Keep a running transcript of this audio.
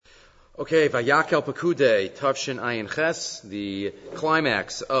Okay, Vayakhel-Pekudei, Tavshin Ayin Ches, the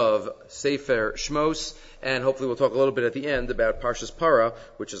climax of Sefer Shmos, and hopefully we'll talk a little bit at the end about Parshas Parah,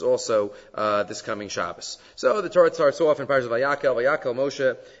 which is also this coming Shabbos. So the Torah starts off in Parshas Vayakhel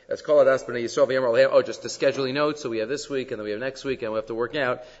Moshe, as Kol Adas B'nai Yisrael V'Yomer Alehem. Oh, just the scheduling notes. So we have this week, and then we have next week, and we have to work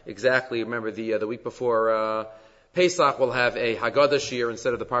out exactly. Remember the week before Pesach, we'll have a Haggadah Shir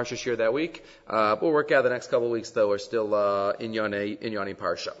instead of the Parsha Shir that week. We'll work out the next couple of weeks, though. We're still in Yoni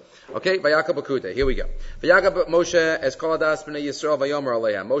Parsha. Okay, Vayakhel-Pekudei. Here we go. Vayakhel Moshe as Kol Adas B'nai Yisrael V'Yomer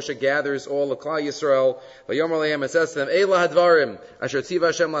Alehem. Moshe gathers all of Klal Yisrael. V'Yomer Alehem and says to them, Eila Hadvarim Asher Tziva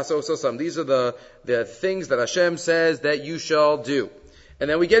Hashem Lasos Osam. These are the things that Hashem says that you shall do. And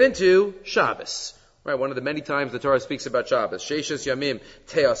then we get into Shabbos. Right, one of the many times the Torah speaks about Shabbos. Sheishes Yamim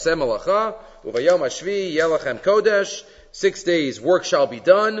Te'aseh Malacha, Uvayom Hashvi Yelachem Kodesh. 6 days work shall be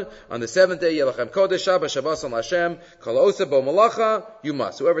done. On the 7th day, Yelachem Kodesh, Shabbos Shabbos on Hashem, Kol Oseh Bo Malacha, you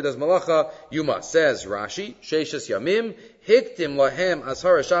must. Whoever does Malacha, you must. Says Rashi, Sheishes Yamim, Hiktim Lahem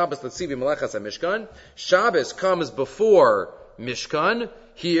Ashara Shabbos Letzivi Malachas HaMishkan. Shabbos comes before Mishkan.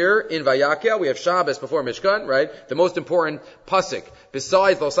 Here in Vayakhel, we have Shabbos before Mishkan, right? The most important pasuk,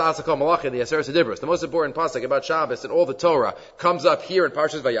 besides Lo Sa'asa Kol Malach in the Aseret Sedibros, the most important pasuk about Shabbos and all the Torah comes up here in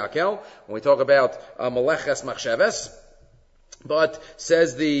Parshas Vayakhel, when we talk about Meleches Machsheves. But,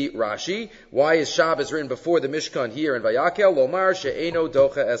 says the Rashi, why is Shabbos written before the Mishkan here in Vayakhel? Lomar she'eno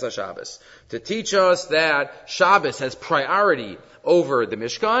docha es HaShabbos. To teach us that Shabbos has priority over the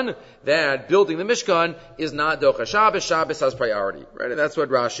Mishkan, that building the Mishkan is not docha Shabbos. Shabbos has priority, right? And that's what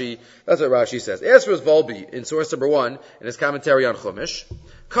Rashi says. Ezra's Volbi, in source number 1, in his commentary on Chumash,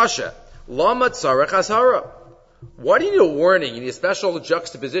 Kasha, Lama Tzarech Ashara. Why do you need a warning? You need a special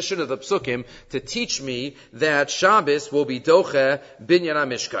juxtaposition of the psukim to teach me that Shabbos will be doche binyan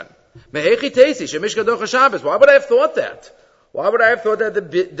HaMishkan. Mehechi teisi sheMishkan doche Shabbos. Why would I have thought that? Why would I have thought that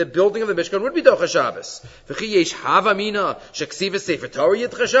the building of the Mishkan would be doche Shabbos? V'chi yesh havamina sheksiva sefer Torah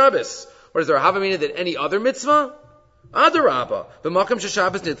yidcha Shabbos. What is there a havamina that any other mitzvah? Adarabba, b'makam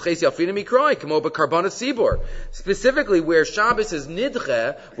sheShabbos nidches yalfina mikrai, kamo b'karbanas sibor. Specifically, where Shabbos is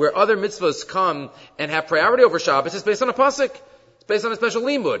nidche, where other mitzvahs come and have priority over Shabbos, it's based on a pasuk. It's based on a special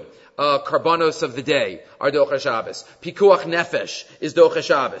limud. Karbanos of the day are doche Shabbos. Pikuach nefesh is doche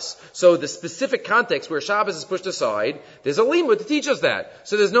Shabbos. So the specific context where Shabbos is pushed aside, there's a limud to teach us that.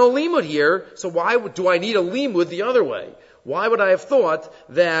 So there's no limud here, so why do I need a limud the other way? Why would I have thought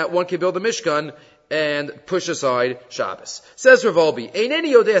that one can build a Mishkan and push aside Shabbos? Says Rav Volbi,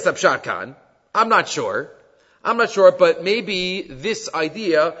 Eineni yodei es hapshat kan. I'm not sure, but maybe this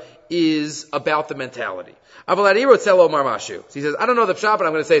idea is about the mentality. Aval ani rotzeh lomar mashu. So he says, I don't know the pshat, but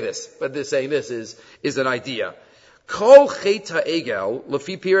I'm going to say this. But saying this is an idea. Kol chet ha'egel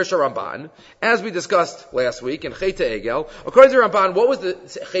lefi pirish Ramban, as we discussed last week in chet ha'egel. According to Ramban, what was the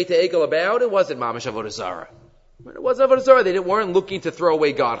chet ha'egel about? It wasn't mamash avodah zarah. It wasn't avodah zarah. They weren't looking to throw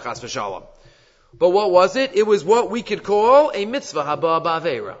away God, chas v'shalom. But what was it? It was what we could call a mitzvah haba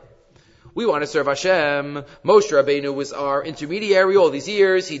ba'avera. We want to serve Hashem. Moshe Rabbeinu was our intermediary all these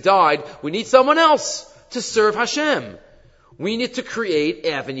years. He died. We need someone else to serve Hashem. We need to create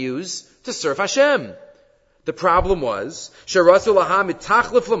avenues to serve Hashem. The problem was, Sharasu laha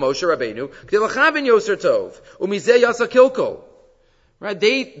mitachlif l'Moshe Rabbeinu k'dei ben yoser tov umizeh yasa kilkol. Right?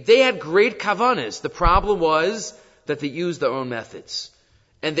 They had great kavanas. The problem was that they used their own methods.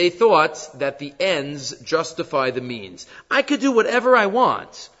 And they thought that the ends justify the means. I could do whatever I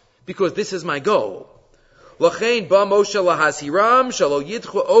want, because this is my goal. Says Moshe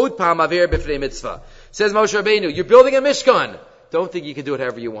Rabbeinu, you're building a Mishkan. Don't think you can do it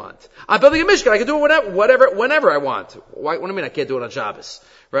however you want. I'm building a Mishkan. I can do it whenever I want. What do you mean I can't do it on Shabbos?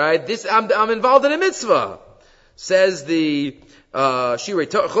 Right? I'm involved in a mitzvah. Says the Shirei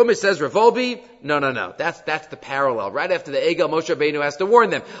Chumash, says Rav Volbi, no. That's the parallel. Right after the Egel, Moshe Rabbeinu has to warn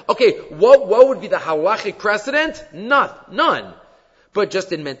them. Okay, what would be the halachic precedent? None. But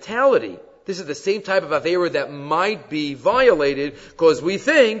just in mentality, this is the same type of avera that might be violated because we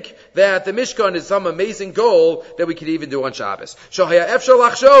think that the Mishkan is some amazing goal that we could even do on Shabbos. We're building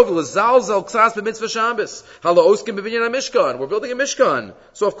a Mishkan.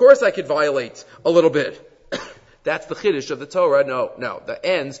 So of course I could violate a little bit. That's the chiddush of the Torah. No. The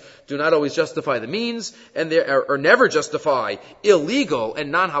ends do not always justify the means, and or never justify illegal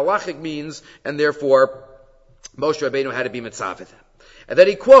and non-halachic means, and therefore Moshe Rabbeinu had to be mitzvah. And then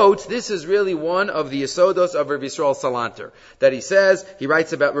he quotes, this is really one of the Yesodos of Rav Yisrael Salanter, that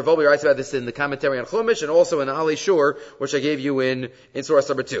Rav Volbi writes about this in the commentary on Chumash, and also in Ali Shur, which I gave you in source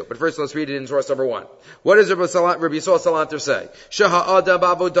number 2. But first let's read it in source number 1. What does Rav Yisrael Salanter say?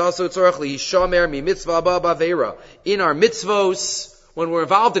 In our mitzvos, When we're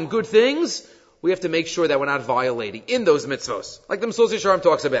involved in good things, we have to make sure that we're not violating in those mitzvos. Like the Mesulas Yesharim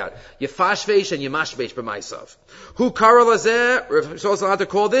talks about. Yefashvesh and Yemashvesh b'maisav. Hu kara lazeh, Rav Yisrael Salanter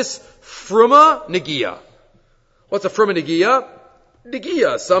called this Fruma Negiya. What's a Fruma Negiya?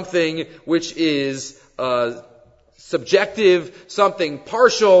 Negiya, something which is subjective, something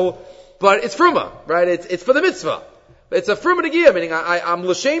partial, but it's Fruma, right? It's for the mitzvah. It's a Fruma Negiya, meaning I'm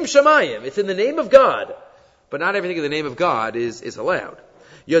L'Shem Shamayim. It's in the name of God. But not everything in the name of God is allowed.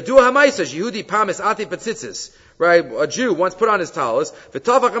 Yadu ha'maisa Yehudi pamis ati petzitzis. Right? A Jew once put on his talis.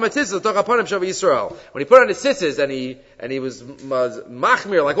 V'tavach ha'metzitzis l'tach ha'panim shav Yisrael. When he put on his tzitzis and he was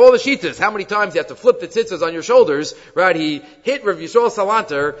machmir like all the shitas, how many times you have to flip the tzitzis on your shoulders? Right? He hit Rav Yisrael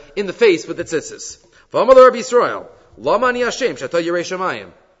Salanter in the face with the tzitzis. V'amar Rav Yisrael, lama ani Hashem shata yirei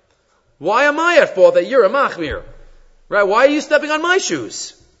shamayim. Why am I at fault that you're a machmir? Right? Why are you stepping on my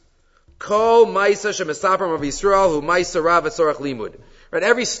shoes? Kol ma'isa shemesapram Rav Yisrael hu ma'isa rav etzorach limud. Right?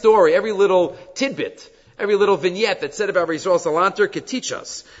 Every story, every little tidbit, every little vignette that's said about Rav Yisrael Salanter could teach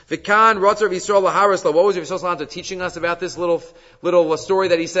us. V'kan rotz Rav Yisrael laharas la. What was Rav Yisrael Salanter teaching us about this little story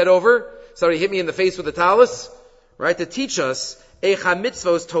that he said over? Somebody hit me in the face with a talis, right? To teach us echa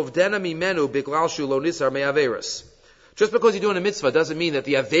mitzvos tovdena mimenu biglal shu lo nisar me'averos. Just because you're doing a mitzvah doesn't mean that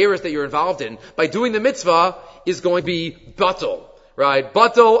the averos that you're involved in by doing the mitzvah is going to be batal, right?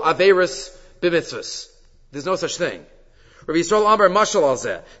 Batal averos b'mitzvahs. There's no such thing. Rabbi Yisrael Amar Mashal al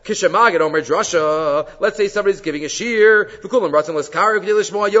Zeh. Kishamagid Omer Drasha. Let's say somebody's giving a shir. V'kulam ratzon l'skar v'di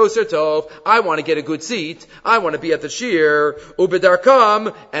l'shmoa yoser tov. I want to get a good seat. I want to be at the shir.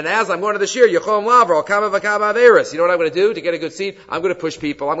 Ubedarkam. And as I'm going to the shir, Yechom Lavra, Kama V'Kama Averis. You know what I'm going to do to get a good seat? I'm going to push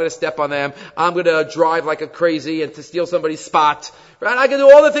people. I'm going to step on them. I'm going to drive like a crazy and to steal somebody's spot. Right? I can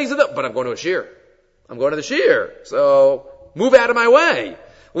do all the things, but I'm going to a shir. I'm going to the shir. So, move out of my way.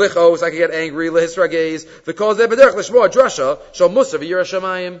 Lichos, I can get angry, lehisragez, because they're bederach l'shmoa drasha, shal musav yira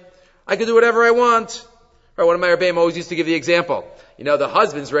shamayim. I can do whatever I want. Right, one of my rebbeim always used to give the example. You know, the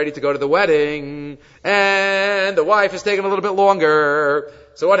husband's ready to go to the wedding, and the wife is taking a little bit longer.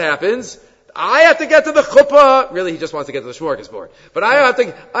 So what happens? I have to get to the chuppah. Really, he just wants to get to the smorgasbord. But I have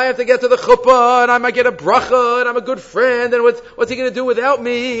to get to the chuppah, and I might get a bracha, and I'm a good friend, and what's he going to do without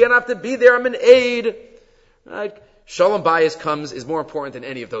me? And I have to be there, I'm an aide. Right? Shalom bayis is more important than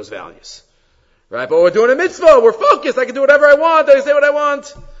any of those values. Right? But we're doing a mitzvah, we're focused, I can do whatever I want, I can say what I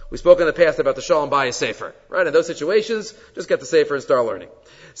want. We spoke in the past about the Shalom bayis sefer. Right? In those situations, just get the sefer and start learning.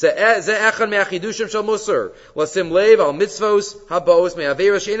 Ze'echan me'achidushim shal musar. Lasim lev al mitzvos habos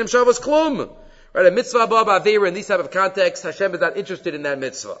me'avera she'enim shavos klum. Right? A mitzvah above avera in these type of contexts, Hashem is not interested in that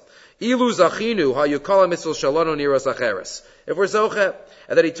mitzvah. Ilu zachinu ha yukala mitzvah shalonu niros acheres. If we're zoche,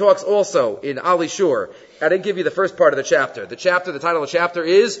 and then he talks also in Ali Shur. I didn't give you the first part of the chapter. The title of the chapter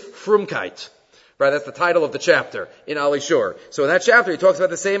is Frumkeit. Right, that's the title of the chapter in Ali Shur. So in that chapter he talks about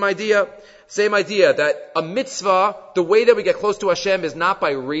the same idea that a mitzvah, the way that we get close to Hashem is not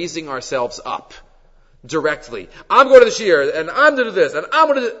by raising ourselves up directly. I'm going to the shir, and I'm going to do this, and I'm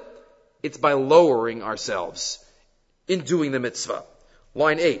going to do... It's by lowering ourselves in doing the mitzvah.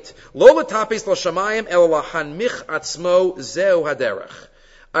 Line 8. Lo l'tapis lo shamayim el lahanmich atzmo zeu haderech.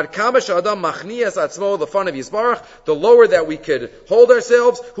 Ad kama sh'adam machnias atzmo l'fan of Yisbarach, the lower that we could hold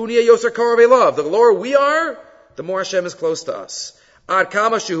ourselves, hu niyeh yoser karav elav. The lower we are, the more Hashem is close to us. Ad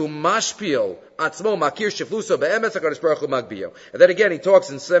kama shehu mashpil atzmo makir shifluso be'emes HaKadosh Baruch Hu magbiyo. And then again he talks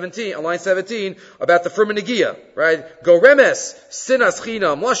on line 17, about the Fruma Negiya, right? Go remes, sinas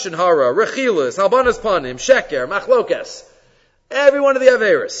chinam, lashon hara, rechilas, halbanas panim, sheker, machlokes. Every one of the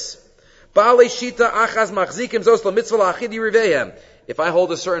averis. Baalei shita achaz machzikim zos mitzvah la'achid yirivehem. If I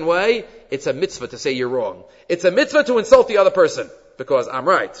hold a certain way, it's a mitzvah to say you're wrong. It's a mitzvah to insult the other person, because I'm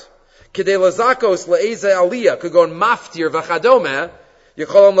right. Kidei lazakos le'eze aliyah, kugon maftir v'chadome,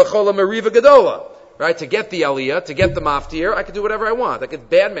 yicholam lecholam meriva gadola. Right? To get the aliyah, to get the maftir, I could do whatever I want. I could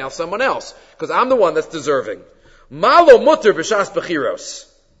badmouth someone else, because I'm the one that's deserving. Malo mutter b'shas b'chiros.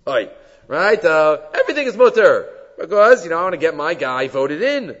 Right? Everything is mutter. Because, I want to get my guy voted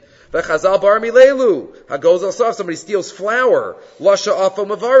in. V'chazal bar milelu. Hagoz al sof, somebody steals flour. Lasha afo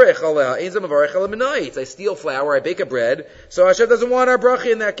mavarech aleh. Einza mavarech aleh minayit. I steal flour, I bake a bread. So Hashem doesn't want our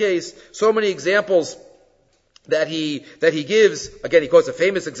bracha in that case. So many examples that he gives. Again, he quotes a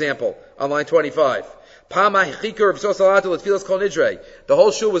famous example on line 25. Pama hichikar v'sos alatu l'tfilas kol nidrei. The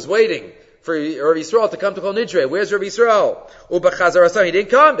whole shul was waiting for Rav Yisrael to come to Kol Nidrei. Where's Rav Yisrael? Ubechazar asam, he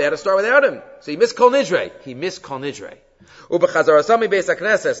didn't come. They had to start without him. So he missed Kol Nidrei. Ubechazar asam beis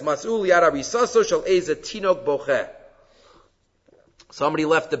hakneses mas'ul yad arisaso shel eze tinok boche. Somebody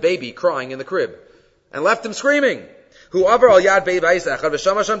left the baby crying in the crib and left him screaming. Hu avar al yad beis echad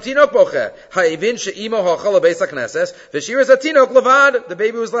v'shama sham tinok boche. Ha'ivin she'imo ha'chal beis hakneses v'shiras hatinok levad. The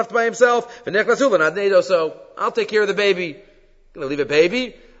baby was left by himself. V'nechlas hu l'nadnedo. So I'll take care of the baby. Gonna leave a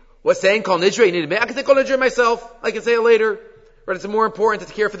baby? What's saying kol nidre? You need me? I can take kol nidre myself. I can say it later. But it's more important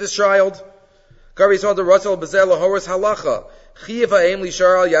to care for this child. Right? That's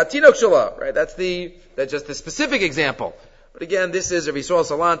just the specific example. But again, this is a Yisrael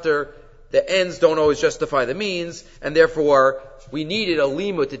Salanter. The ends don't always justify the means, and therefore we needed a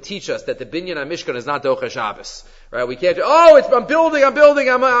limud to teach us that the binyan HaMishkan is not Docha Shabbos. Right? We can't. I'm building.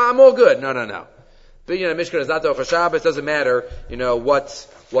 I'm all good. No. Binyan HaMishkan is not Docha Shabbos. Doesn't matter.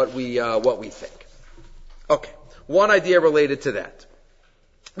 What we think. Okay. One idea related to that.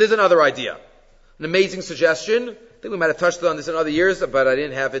 There's another idea. An amazing suggestion. I think we might have touched on this in other years, but I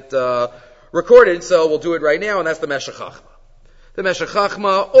didn't have it recorded, so we'll do it right now, and that's the Meshech Chachma. The Meshech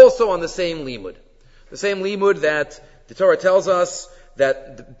Chachma also on the same limud. The same limud that the Torah tells us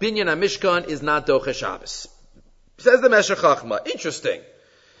that the Binyan HaMishkan is not Doche Shabbos. Says the Meshech Chachma. Interesting.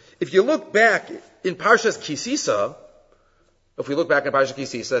 If you look back in Parshas Kisisa,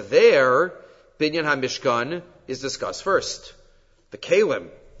 there, Binyan HaMishkan is discussed first. The Kalim.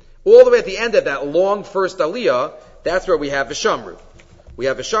 All the way at the end of that long first Aliyah, that's where we have Vishamru. We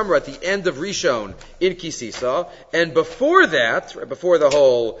have Vishamru at the end of Rishon in Kisisa, and before that, right before the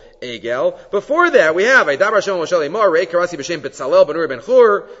whole Egel, before that we have Eidaber Hashem Moshe Lemar, Rei Karasi B'Shem Betzalel Ben Uri Ben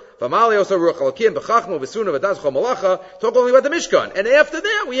Chur, V'Mali Oso Ruach Halakim B'Chachmu V'Suna V'Daz Chol Malacha, talk only about the Mishkan. And after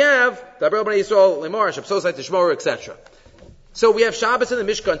that we have Daber Ben Yisrael Lemar, Shepsosai Tishmoru, etc. So we have Shabbos and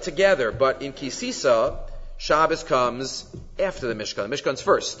the Mishkan together, but in Kisisa, Shabbos comes after the Mishkan. The Mishkan's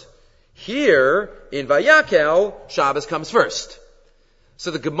first. Here, in Vayakhel, Shabbos comes first. So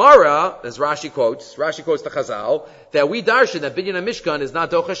the Gemara, as Rashi quotes the Chazal, that we darshan that Binyan HaMishkan is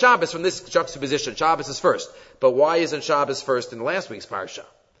not Docha Shabbos from this juxtaposition. Shabbos is first. But why isn't Shabbos first in last week's Parsha?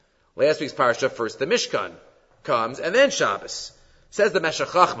 Last week's Parsha, first the Mishkan comes, and then Shabbos. Says the Meshech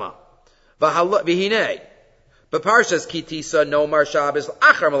Chachma, V'hinei, but Parshas Kitisa Nomar Shabbos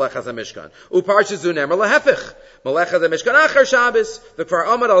Achar Melechas HaMishkan. Uparshas Zu Nemer Lehefich Melechas HaMishkan Achar Shabbos. The Kvar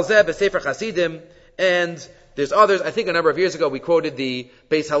Amad Al Zeh B'Sefer Chasidim. And there's others. I think a number of years ago we quoted the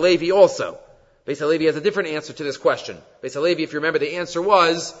Beis Halevi also. Beis Halevi has a different answer to this question. Beis Halevi, if you remember, the answer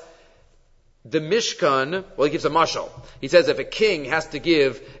was the Mishkan. Well, he gives a mashal. He says if a king has to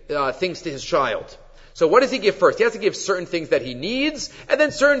give things to his child. So what does he give first? He has to give certain things that he needs, and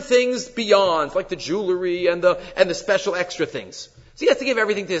then certain things beyond, like the jewelry and the special extra things. So he has to give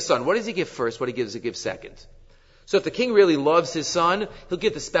everything to his son. What does he give first? What he gives second. So if the king really loves his son, he'll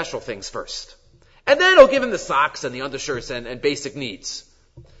give the special things first. And then he'll give him the socks and the undershirts and basic needs.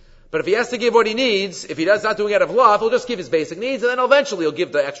 But if he has to give what he needs, if he does not doing it out of love, he'll just give his basic needs, and then eventually he'll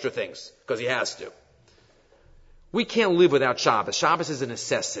give the extra things, because he has to. We can't live without Shabbos. Shabbos is a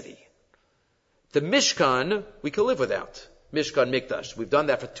necessity. The Mishkan, we can live without. Mishkan Mikdash. We've done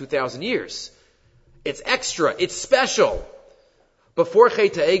that for 2,000 years. It's extra. It's special. Before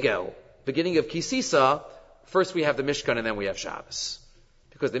Chet HaEgel, beginning of Kisisa, first we have the Mishkan and then we have Shabbos.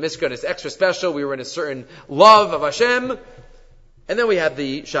 Because the Mishkan is extra special. We were in a certain love of Hashem. And then we have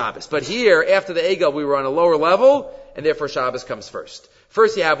the Shabbos. But here, after the Egel, we were on a lower level, and therefore Shabbos comes first.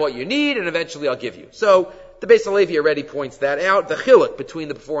 First you have what you need, and eventually I'll give you. So, the Beis Halevi already points that out, the chiluk between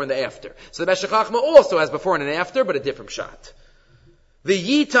the before and the after. So the Meshech Chachma also has before and an after, but a different shot. The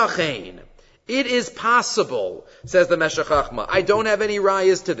Yitachein. It is possible, says the Meshech Chachma. I don't have any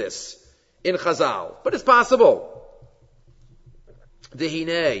rayas to this in Chazal, but it's possible.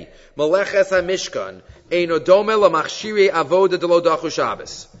 Dehinei, Meleches HaMishkan, Eino Dome LaMachshirei Avoda Delo Dachu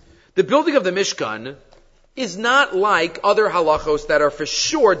Shabbos. The building of the Mishkan is not like other halachos that are for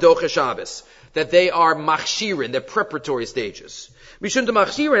sure Doche Shabbos, that they are machshirin, they're preparatory stages. Mishum de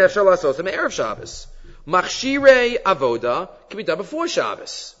machshirin efshar lasos erev Shabbos. Machshirei avoda can be done before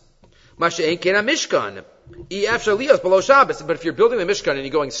Shabbos. Mashe'en ken Mishkan. Efshar lios below Shabbos. But if you're building the Mishkan and you're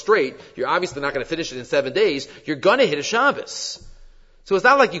going straight, you're obviously not going to finish it in 7 days. You're going to hit a Shabbos. So it's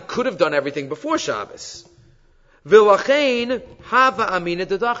not like you could have done everything before Shabbos. V'lachein hava amina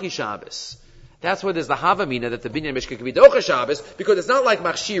dedachi Shabbos. That's why there's the Havamina that the Binyan Mishkan can be Docha Shabbos, because it's not like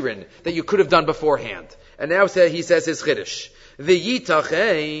Machshirin that you could have done beforehand. And now he says his Chiddush.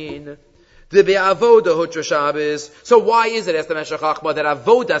 V'yitachein the be'avoda hutra Shabbos. So why is it, as the Meshech Chachma, that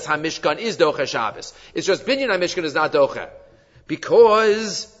Avodas HaMishkan is Docha Shabbos? It's just Binyan HaMishkan is not Docha.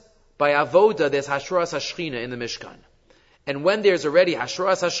 Because by Avoda there's Hashras HaShchina in the Mishkan. And when there's already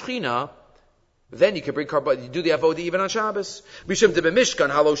Hashras HaShchina, then you can bring carbon, you do the avodah even on Shabbos. Mishum de b'mishkan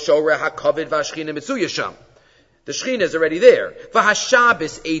halo shoreh hakavid v'ashchina mitzuyasham. The Shechina is already there.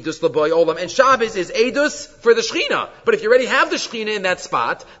 V'hashabis edus l'boy olam. And Shabbos is edus for the Shechina. But if you already have the Shechina in that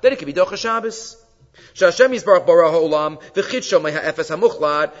spot, then it could be docha Shabbos. Shashem Yisbarach bara ha'olam v'chitsho me'ha'efes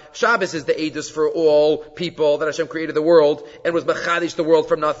ha'muchlad. Shabbos is the edus for all people that Hashem created the world and was mechadish the world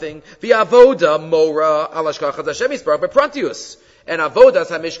from nothing. V'avoda mora al hashgachas Hashem Yisbarach beprantius. And Avodas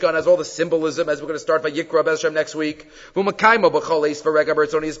HaMishkan has all the symbolism, as we're going to start by Yikra Hashem next week. That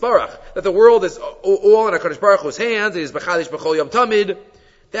the world is all in HaKadosh Baruch Hu's hands. It is B'chadish B'chol Yom Tamid.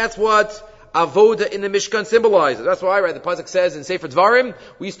 That's what Avoda in the Mishkan symbolizes. That's why, right, the Pasuk says in Sefer Dvarim,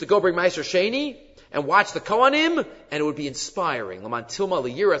 we used to go bring Meiser Sheni and watch the Kohanim, and it would be inspiring. Laman Tilma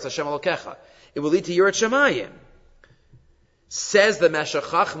Liyiras Hashem Elokecha. It will lead to Yirat Shemayim. Says the Meshech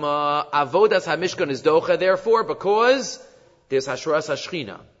Chachma, Avodas HaMishkan is Docha, therefore, because there's Hashras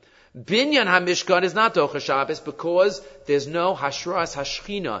HaShechina. Binyan HaMishkan is not Docha Shabbos because there's no Hashras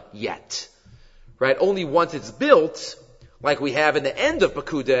HaShechina yet. Right? Only once it's built, like we have in the end of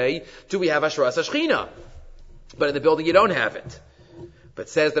Pekudei, do we have Hashras HaShechina. But in the building you don't have it. But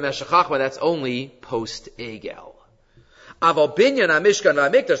says the Meshech Chachma, that's only post-Egel. Aval binyan hamishkan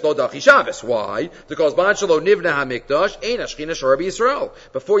v'hamikdash lo dachi Shabbos. Why? Because ban shelo nivna hamikdash ain't a shechina shora b'Yisrael.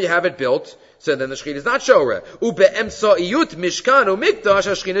 Before you have it built, so then the shechina is not shora. Ube'emsa'iyut mishkan u'mikdash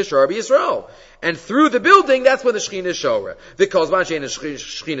ha-shechina shora b'Yisrael. And through the building, that's when the shechina is shora. Because ban she'ain a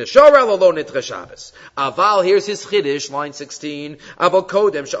shechina shora lo nitra Shabbos. Aval, here's his chiddush, line 16. Aval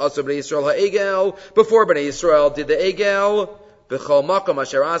kodem she'asu b'nei Yisrael ha'egel. Before b'nei Yisrael did the egel, b'chol makom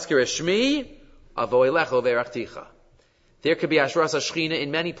asher askir eshmi, avo elecho ve'rachticha. There could be Hashras HaShechina in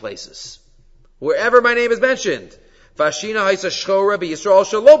many places. Wherever my name is mentioned. Vashina haisa shchora b'Yisrael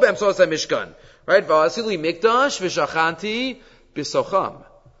shelo b'emsos HaMishkan. Right? V'asili mikdash v'shachanti b'socham.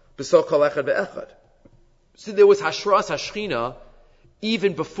 B'soch kol echad v'echad. So there was Hashras HaShechina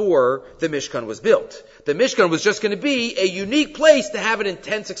even before the Mishkan was built. The Mishkan was just going to be a unique place to have an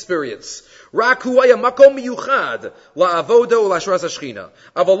intense experience. Rak hu haya makom miyuchad la'avoda u'l'hashras hashchina.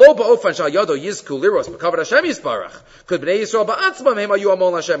 Aval lo ba'ofan shal yado yizku liros b'kavod Hashem Yisbarach. Kod b'nei Yisrael ba'atzmam hem hayu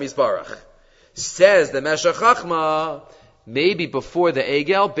amon Hashem Yisbarach. Says the Meshech Chachma, maybe before the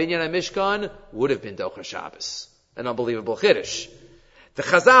Egel, Binyan HaMishkan would have been Docha Shabbos. An unbelievable chiddush. The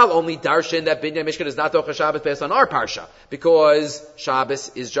Chazal only darshan that Binyan Mishkan is not Docha Shabbos based on our parsha, because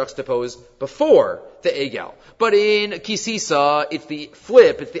Shabbos is juxtaposed before the Egel. But in Kisisa, it's the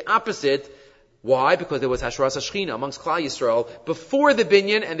flip, it's the opposite. Why? Because there was Hashras HaShechina amongst Klal Yisrael before the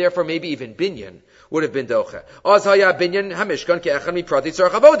Binyan, and therefore maybe even Binyan would have been Docha. Oz haya Binyan HaMishkan ke'echad miprati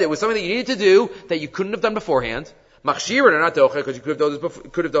tzarech avoda. It was something that you needed to do that you couldn't have done beforehand. Machshirin are not Docha because you could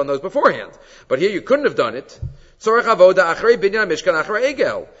have done those beforehand. But here you couldn't have done it. Tzorech avoda achrei binyan mishkan achrei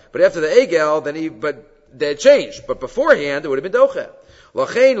egel. But after the egel, then they changed. But beforehand, it would have been docha.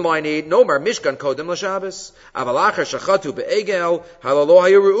 Lachein line 8, nomar mishkan kodem l'Shabbos. Aval acher shachatu be'egel, halalo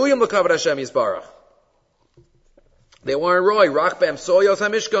hayu ru'uyim l'kavod Hashem Yisbarach. They weren't roy, rach be'em soyos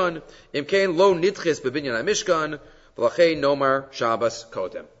ha-mishkan. Imkein lo nitchis be'binyan ha-mishkan. Lachein nomar Shabbos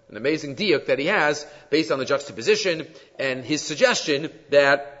kodem. An amazing diuk that he has based on the juxtaposition and his suggestion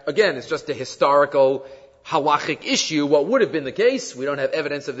that, again, it's just a historical halachic issue. What would have been the case? We don't have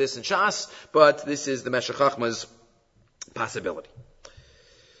evidence of this in Shas, but this is the Meshech Chachma's possibility.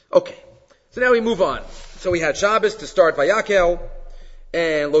 Okay, so now we move on. So we had Shabbos to start Vayakhel,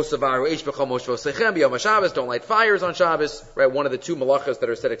 and Lo Savaru Eish B'chol Moshvo Sechem B'Yom HaShabbos, don't light fires on Shabbos, right? One of the two malachas that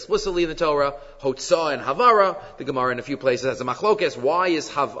are said explicitly in the Torah, Hotzah and Havara. The Gemara in a few places has a machlokes. Why is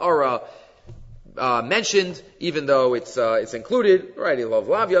Havara mentioned, even though it's included? Right? Ilov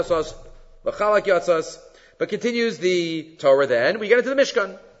Lav Yatzos, V'chalak Yatzos. But continues the Torah then, we get into the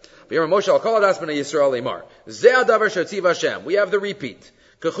Mishkan. V'yom Moshe al Kol Adas B'nei Yisrael Eimar. Zeh Adavar Shotziv Hashem. We have the repeat.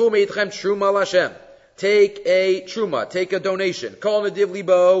 Kechu Meitchem Truma L'Hashem. Take a truma, take a donation. Call Nadiv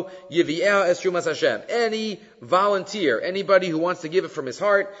Libo, Yivi'ah es Trumas Hashem. Any volunteer, anybody who wants to give it from his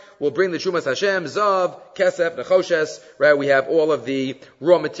heart, will bring the Trumas Hashem, Zav, Kesef, Nechoshes, right? We have all of the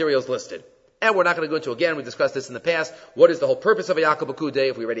raw materials listed. And we're not going to go into, again, we discussed this in the past, what is the whole purpose of a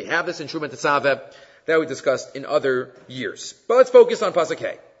Vayakhel-Pekudei, if we already have this in Truma Tetzaveh, that we discussed in other years. But let's focus on Pasuk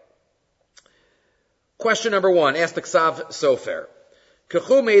Hey. Question number 1, ask the Ksav Sofer.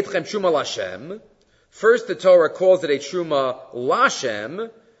 Kechu meitchem Truma L'Hashem. First, the Torah calls it a truma l'Hashem,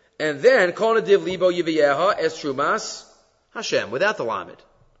 and then kol nadiv libo yiviyeha es trumas Hashem, without the lamed.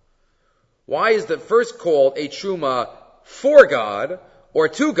 Why is the first called a truma for God or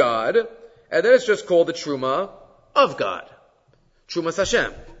to God, and then it's just called the truma of God, trumas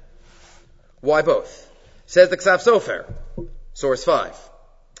Hashem? Why both? Says the Ksav Sofer, source 5.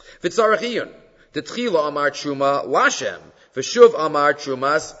 V'tzarech iyun, T'tchila amar truma l'Hashem, v'shuv amar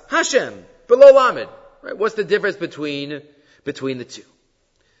trumas Hashem, below lamed. Right? What's the difference between the two?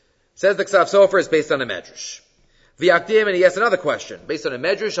 Says the Ksav Sofer is based on a medrash. V'yakdim, and he asks another question based on a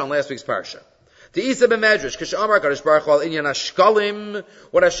medrash on last week's parsha. The Isa b'medrash, k'shamar Kadosh Baruch Hu al inyan hashkalim,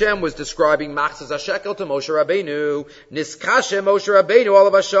 what Hashem was describing Machzas HaShekel to Moshe Rabbeinu, Niskashe Moshe Rabbeinu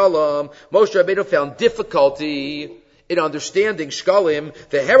olav hashalom. Moshe Rabbeinu found difficulty in understanding shkalim.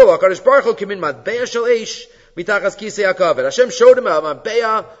 The Herol Kadosh Baruch Hu came in matbeya shel eish mitachas kisei hakavod. Hashem showed him a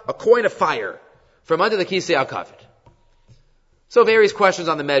matbeya, a coin of fire, from under the kisei hakavod. So various questions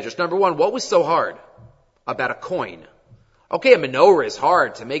on the medrash. Number one, what was so hard about a coin? Okay, a menorah is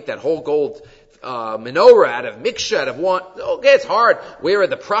hard to make that whole gold menorah out of miksha, out of one. Okay, it's hard. Where are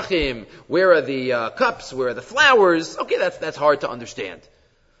the prachim? Where are the cups? Where are the flowers? Okay, that's hard to understand.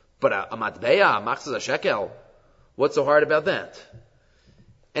 But a matbeya, a machzas hashekel, what's so hard about that?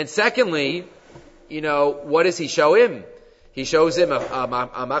 And secondly, what does he show him? He shows him a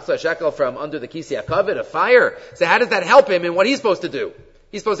machzas hashekel from under the kisei hakavod, a fire. So how does that help him in what he's supposed to do?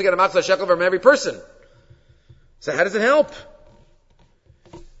 He's supposed to get a machzas hashekel from every person. So how does it help?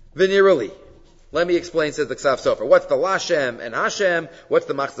 Venerally. Let me explain, says the Ksav Sofer. What's the Lashem and Hashem? What's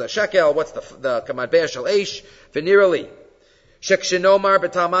the Machzas HaShekel? What's the Kamadbeya Shel Eish? Venerally. Shekshinomar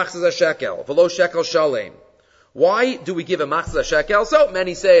b'tal Machzas HaShekel. V'lo Shekel Shalem. Why do we give a Machzas HaShekel? So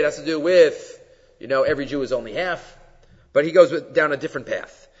many say it has to do with, every Jew is only half. But he goes down a different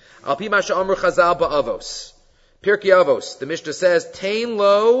path. Al pi ma she'amru Chazal ba'avos. Pirkei Avos. The Mishnah says, Tein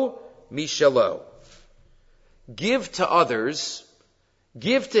lo mishalo. Give to others,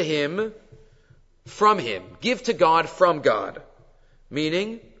 give to him, from him. Give to God from God.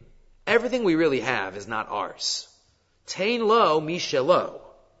 Meaning, everything we really have is not ours. Tein lo mishelo.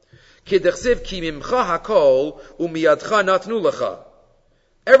 Kidechsiv ki mimcha hakol umiyadcha natnu lecha.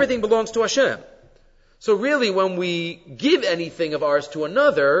 Everything belongs to Hashem. So really, when we give anything of ours to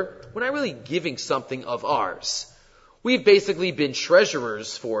another, we're not really giving something of ours. We've basically been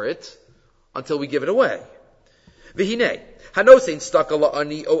treasurers for it until we give it away. V'hinei. Hanosein staka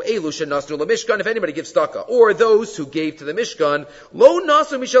la'ani o elu shenasnu la'mishkan. If anybody gives staka, or those who gave to the Mishkan, lo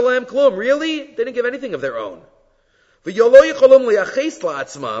nasu mishalem klum. Really? They didn't give anything of their own. V'yolo yicholum li'aches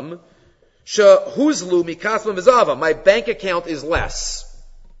la'atzmam shehuzlu mikasmam v'zava. My bank account is less.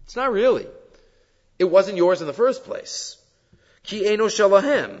 It's not really. It wasn't yours in the first place. Ki eno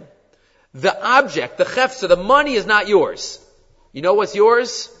shalahem. The object, the chefsa, the money is not yours. You know what's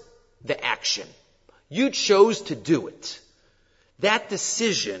yours? The action. You chose to do it. That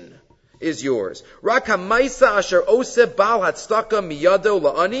decision is yours. Rak ha'maisa asher ose bal hatstaka miyado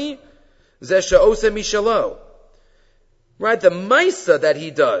la'ani zeh ose mishalo. Right, the maisa that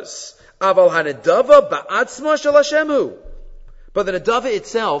he does. Aval hanedava ba'atzma shel Hashemu. But the nedava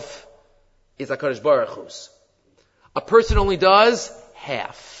itself is HaKadosh Baruch Hu's. A person only does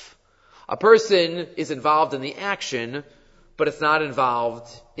half. A person is involved in the action, but it's not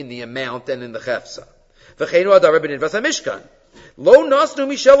involved in the amount and in the chefsa. V'cheinu adar b'nidvas ha'mishkan. Lo nasnu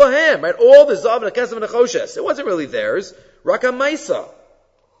mishelahem. Right? All the zav and the kesem and the choshes. It wasn't really theirs. Rak ha'maisa.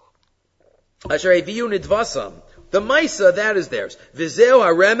 Asher heviyu nidvasam. The maisa, that is theirs. V'zeu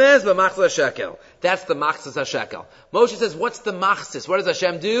ha'remez b'machzas hashekel. That's the machzas hashekel. Moshe says, what's the machzas? What does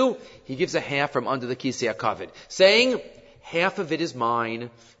Hashem do? He gives a half from under the kisei hakavod, saying, half of it is mine,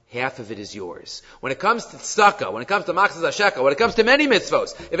 half of it is yours. When it comes to tzedakah, when it comes to machzas hashekel, when it comes to many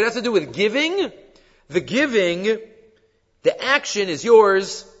mitzvos, if it has to do with giving, the action is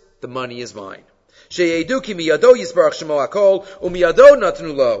yours, the money is mine. Sheyedu ki miyado yisbarach shemo hakol, umiyado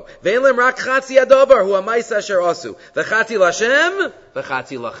natnu lo. Ve'en lem rak chatzi adavar hu ha'maisa asher asu. V'chatzi lashem,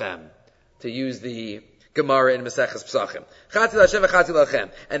 v'chatzi lachem. To use the Gemara in Maseches Pesachim. Chatzi lashem v'chatzi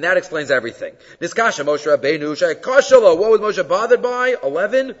lachem. And that explains everything. Niskasha Moshe Rabbeinu she'kashalo. What was Moshe bothered by?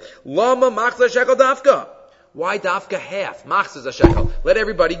 11. Lama machzas shekel dafka. Why dafka half? Machzas shekel. Let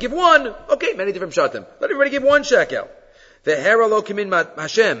everybody give one. Okay, many different shatim. Let everybody give 1 shekel. The heralo kimin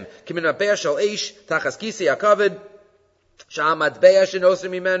Hashem, kimin matbeya shel eish, tachas kisei hakavod, sha'amatbeya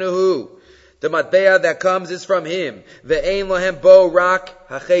shenosim mimenu hu. The matbeya that comes is from him. Ve'ein lohem bo rak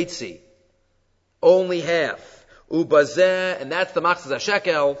hachetzi. Only half. Ubazeh, and that's the machzas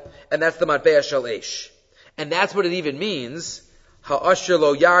hashekel, and that's the matbeya shel eish. And that's what it even means, ha'asher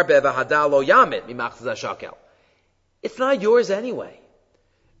lo yarbe v'hadal lo yamit mi machzas hashekel. It's not yours anyway.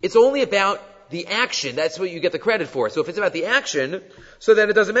 It's only about the action. That's what you get the credit for. So if it's about the action, so then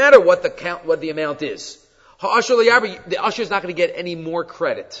it doesn't matter what the amount is. The usher is not going to get any more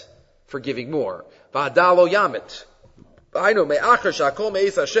credit for giving more. V'hadalo yamit. I know me'achar shakol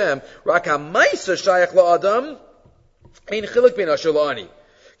me'is Hashem rak ha'maisa shayach la'adam ein chilik ben asher la'ani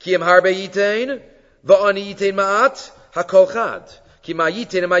ki im harbe yitein va'ani yitein ma'at hakol chad Ki ma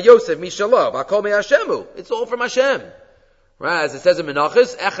yitin ma Yosef mishalo, v'akol me Hashemu. It's all from Hashem. Right? As it says in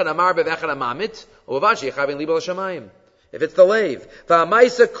Menachos, echad amar b'echad amamit, u'avashi yechavin libo l'shamayim. If it's the lave,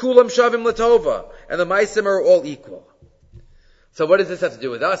 v'amaisa kulam shavim l'tova, and the maisim are all equal. So what does this have to do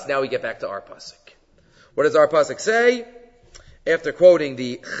with us? Now we get back to our pasuk. What does our pasuk say? After quoting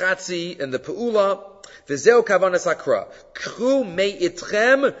the Chatzi and the Pe'ula, V'zeu kavanas hakra, K'chu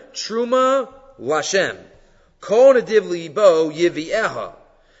me'itchem truma l'Hashem, Kol nediv libo yivieha,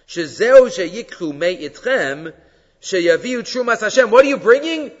 Shezeu sheyikchu me'itchem, Sheyaviu trumas Hashem. What are you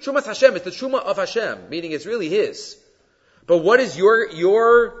bringing? Trumas Hashem. It's the truma of Hashem, meaning it's really His. But what is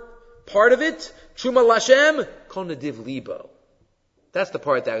your part of it? Truma l'Hashem, Kol nediv libo. That's the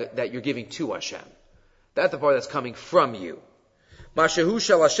part that you're giving to Hashem. That's the part that's coming from you. Mashehu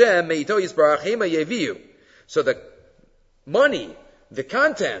shel Hashem me'ito yisbarach hema yeviu. So the money, the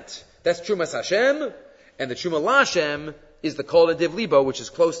content, that's Trumas Hashem, and the Truma LaHashem is the Kol Nediv Libo, which is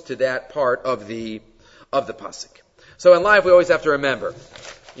close to that part of the pasuk. So in life we always have to remember,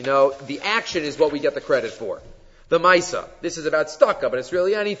 the action is what we get the credit for. The Maisa, this is about tzedakah, but it's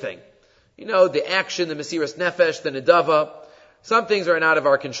really anything. The action, the Mesiras Nefesh, the Nedava, some things are out of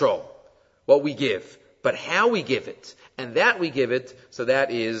our control, what we give. But how we give it, and that we give it, so that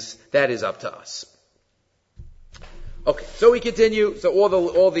is up to us. Okay, so we continue. So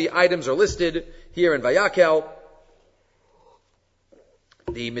all the items are listed here in Vayakhel.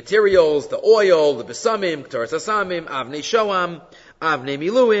 The materials, the oil, the besamim, k'taras hasamim, avnei shoam, avnei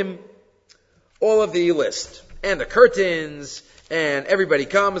miluim, all of the list. And the curtains, and everybody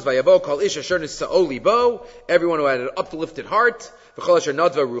comes, vayavo kol ish asher nisa'o libo, everyone who had an uplifted heart,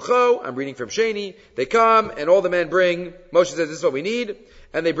 I'm reading from Sheni. They come, and all the men bring. Moshe says, this is what we need,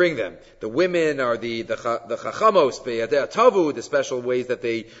 and they bring them. The women are the chachamos, tavu, the special ways that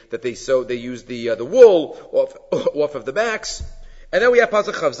they sew, they use the wool off of the backs. And then we have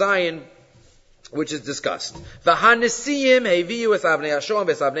Pasuk Chav Zayin, which is discussed. V'hanesiim heviu es avnei hashom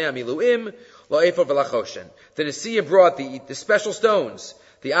ves avnei hamiluim la'efod v'lachoshen. The Nesiyim brought the special stones.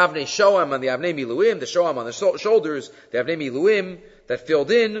 The Avnei Shoam on the Avnei Miluim, the Shoam on the shoulders, the Avnei Miluim that filled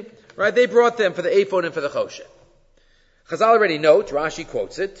in, right? They brought them for the ephod and for the choshen. Chazal already note, Rashi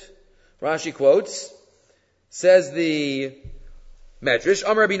quotes it. Rashi quotes, says the Medrash,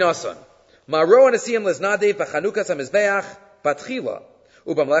 Amar Rabbi Nasan, Maro anasiyim leznadev b'chanukas hamizbeach batchila,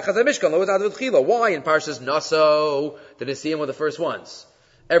 ubamlechas hamishkan lo ezad v'tchila. Why in Parshas Naso the Nesiyim were the first ones?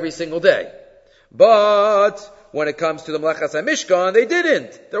 Every single day. But when it comes to the Melechas HaMishkan, they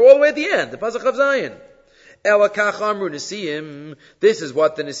didn't. They're all the way at the end. The Pasuk of Zion. Ela kach amru Nesiyim. This is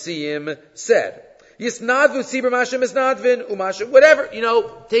what the Nesiyim said. Yisnadvu tzibur mashem isnadvin umashem. Whatever,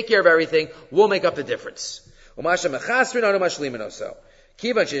 take care of everything. We'll make up the difference. Umashem mechasrin anu mashlimin oso.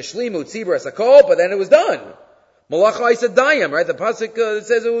 Kivan sheshlimu tzibur asakol. But then it was done. Malacha isadayim. Right? The Pasuk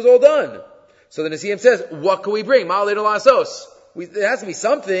says it was all done. So the Nesiyim says, what can we bring? Ma'alei lasos. There has to be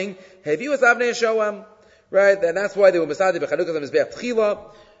something. Heviu es avnei shoam. Right? And that's why they were Masadi B'chanukas HaMizbeach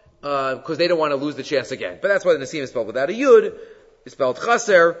Tchila, because they don't want to lose the chance again. But that's why the Nesiyim is spelled without a Yud. It's spelled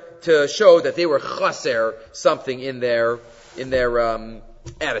Chaser, to show that they were Chaser, something in their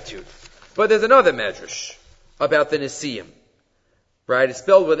attitude. But there's another Medrash about the Nesiyim. Right? It's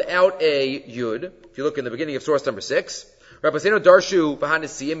spelled without a Yud. If you look in the beginning of source number 6. Rabbeinu Darshu B'han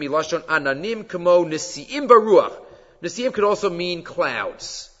Nesiyim Milashon Ananim Kamo Nesiyim Baruach. Nesiyim could also mean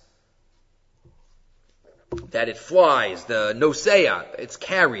clouds. That it flies, the noseya, it's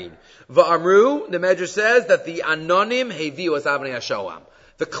carried. Va'amru, the Medrash says that the anonim heviu es avnei hashoam.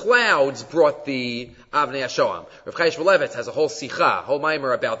 The clouds brought the avnei hashoam. Rav Chaim Shmulevitz has a whole sicha, whole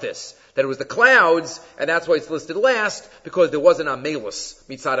maimer about this. That it was the clouds, and that's why it's listed last, because there wasn't a melus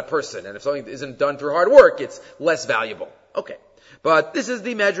mitzad a person. And if something isn't done through hard work, it's less valuable. Okay. But this is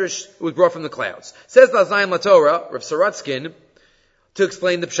the Medrash, it was brought from the clouds. Says the Zayim LaTorah, Rav Saratskin, to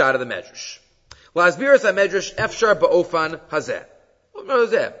explain the pshat of the Medrash. La'asbiras HaMedrash efshar ba'ofan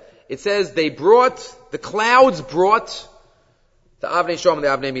hazeh. It says the clouds brought the Avnei Shoam and the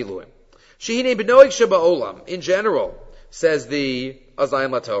Avnei Miluim. Shehine b'noeg sheba'olam, in general, says the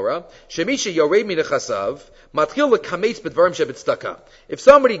Azayim LaTorah, shemisha yored minachasav, matchil l'kametz b'dvarim shebetzdaka. If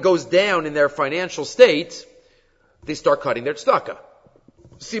somebody goes down in their financial state, they start cutting their tzedakah.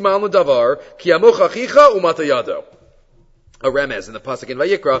 Siman l'davar, ki yamuch achicha umatayado. A remez in the pasuk in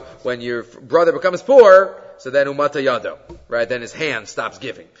Vayikra, when your brother becomes poor, so then umata yado, right? Then his hand stops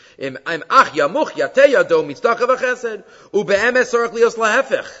giving. Im ach yamuch yate yado mitzdacha v'chesed ube'emes sorach lios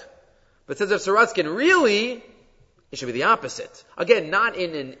lahefech. But says of Saratskin, really, it should be the opposite. Again, not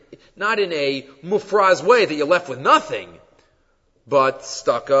in a mufraz way that you're left with nothing, but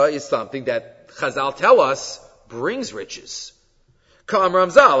tzedakah is something that Chazal tell us brings riches. Ka'am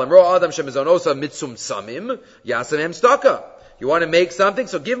Ramzal, and Ro Adam Shemizonosa Mitsum Samim, Yasamem Staka. You want to make something,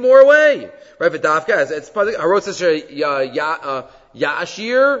 so give more away. Right, V'davka, it's part of Harotza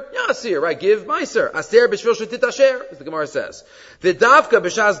Ya'ashir, Ya'asir, right, give Meiser. Aser B'shvil Shetit Asher, as the Gemara says. V'davka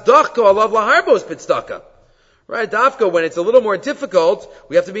B'shaz Dachko Alav Laharbos Pitstaka. Right, Davka, when it's a little more difficult,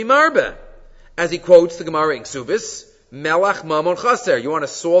 we have to be marbe. As he quotes the Gemara in Ksubis, Melach Mamon Chaser. You want to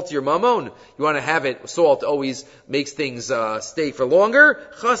salt your mamon? You want to have it, salt always makes things stay for longer?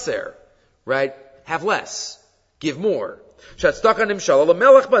 Chaser. Right? Have less. Give more. Just like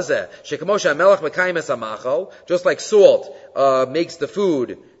salt makes the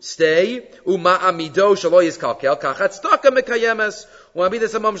food stay,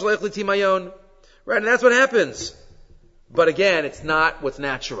 right, and that's what happens. But again, it's not what's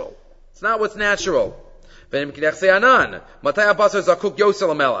natural. It's not what's natural. He gives it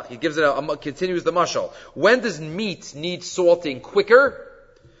continues the mashal. When does meat need salting quicker?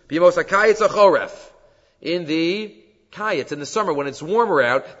 In the kayetz, in the summer, when it's warmer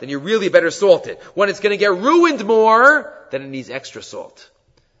out, then you really better salt it. When it's going to get ruined more, then it needs extra salt.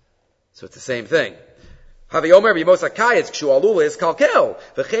 So it's the same thing. When it's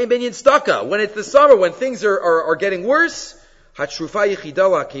the summer, when things are getting worse, that's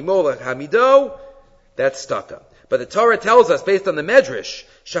staka. But the Torah tells us, based on the Medrash,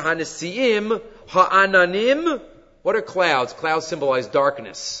 Shahanesiim ha'ananim, what are clouds? Clouds symbolize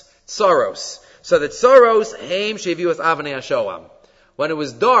darkness, sorrows. So that sorrows, haim shevius avnei hashoam. When it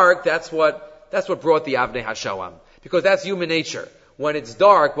was dark, that's what brought the avnei hashoam. Because that's human nature. When it's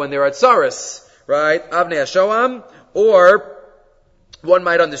dark, when there are tsaros, right? Avnei hashoam, or one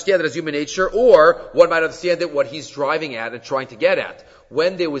might understand it as human nature, or one might understand it what he's driving at and trying to get at.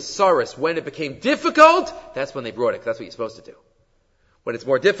 When there was tsaros, when it became difficult, that's when they brought it. That's what you're supposed to do. When it's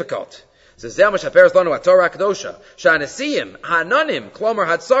more difficult. So Zeh Mashaperes Lanu HaTorah HaKadosha Sha'anesiim Ha'ananim Klomer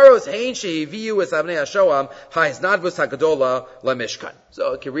HaTzaros Hein Shehiviu Es Avnei HaShoam Ha'Hiznadvus HaGadola LaMishkan.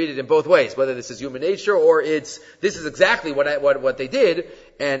 So you can read it in both ways, whether this is human nature or this is exactly what they did,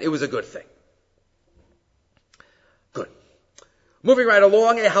 and it was a good thing. Good. Moving right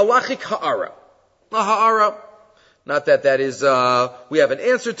along, a halachic ha'ara. A ha'ara. Not that is, we have an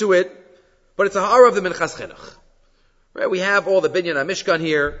answer to it, but it's a ha'ara of the Minchas Chinuch. Right? We have all the Binyan HaMishkan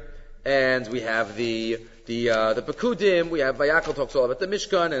here. And we have the Pekudim, we have Vayakhel talks all about the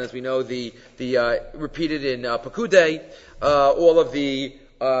Mishkan, and as we know, the repeated in Pekudei, all of the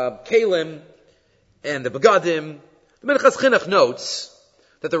Kalim and the Begadim. The Minchas Chinuch notes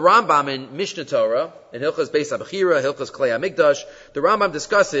that the Rambam in Mishnah Torah, in Hilchas Beis HaBechira, Hilchas Klei HaMikdash, the Rambam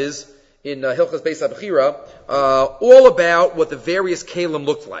discusses in Hilchas Beis HaBechira, all about what the various Kalim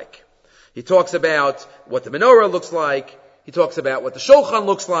looked like. He talks about what the menorah looks like, he talks about what the shulchan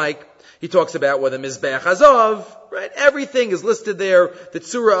looks like. He talks about what the mizbeach hazav, right? Everything is listed there. The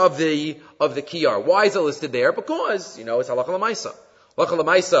tzura of the kiyar. Why is it listed there? Because it's halacha l'maisa. Halacha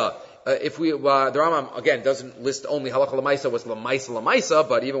l'maisa. If the Rambam again doesn't list only halacha l'maisa, what's l'maisa,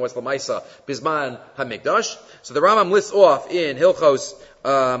 but even what's l'maisa bisman hamikdash. So the Rambam lists off in Hilchos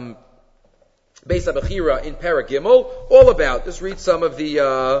Beis HaBechira in Parag Gimel all about. Just read some of the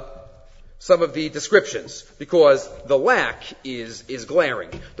descriptions, because the lack is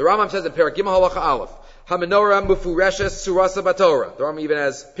glaring. The Rambam says in Perek Gimel Halacha Aleph, HaMenorah Mufureshes Surasa Batorah. The Rambam even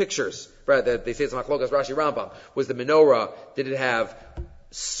has pictures, right, that they say it's Machlokas Rashi Rambam. Was the menorah, did it have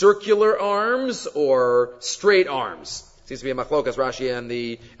circular arms or straight arms? Seems to be a Machlokas Rashi and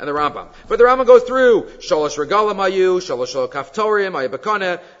the Rambam. But the Rambam goes through Shalosh Regalim Hayu, Shalosh Kaftorim, Hayu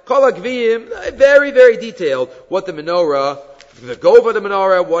Bekana, Kol HaGviyim, very, very detailed what the menorah, the gova of the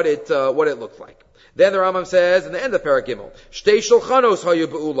menorah, what it looked like. Then the Rambam says, in the end of Perek Gimel, Shtei shulchanos hayu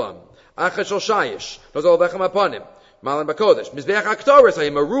be'ulam, achad shel shayish, nozol bechem apanim, malan b'kodesh, mizbeach aktoris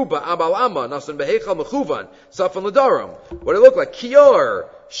hayu maruba abal amma, nasun behechal mechuvan, safan l'daram. What it looked like, kiyor,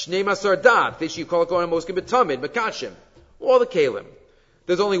 shnei masar dat, tishu kol kohen moskim betamid, mekachim, all the kalim.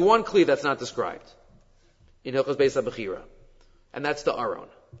 There's only one kli that's not described in Hilchos Beis HaBechira, and that's the aron.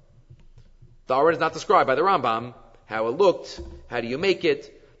 The aron is not described by the Rambam. How it looked, how do you make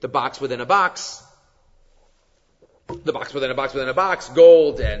it, the box within a box, the box within a box within a box,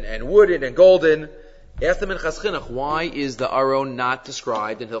 gold and wooden and golden. Ask the Minchas Chinuch, why is the aron not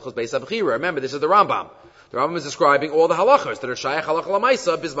described in Hilchos Beis HaBechira? Remember, this is the Rambam. The Rambam is describing all the halachas that are shayach halacha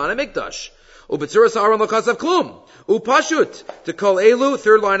l'maisa bisman hamikdash. Ubetzuras aron l'kasav klum. Upashut to kol elu,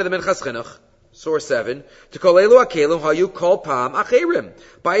 third line of the Minchas Chinuch. Source 7. To kol elu akelim hayu kol pam acherim.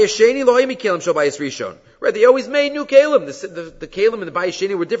 Bayis sheni lo hayu mikelim shal bayis rishon. Right, they always made new kelim. The kelim and the bayis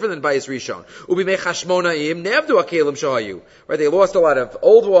sheni were different than bayis rishon. Ubi me chashmonaim nevdu akelim shal hayu. Right, they lost a lot of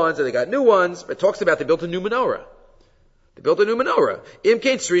old ones and they got new ones. It talks about they built a new menorah. They built a new menorah.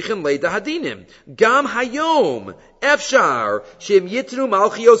 Imkein tzrichin leida hadinim. Gam hayom. Efshar. Shem yitnu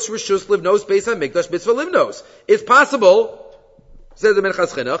malchios rishus livnos beis hamikdash mitzvah livnos. It's possible, says the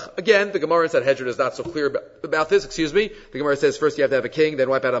Minchas Chinuch. Again, the Gemara in Sanhedrin is not so clear about this. The Gemara says first you have to have a king, then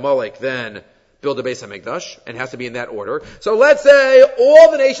wipe out Amalek, then build a Beis HaMikdash, and it has to be in that order. So let's say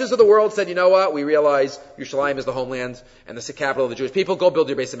all the nations of the world said, you know what, we realize Yerushalayim is the homeland and the capital of the Jewish people, go build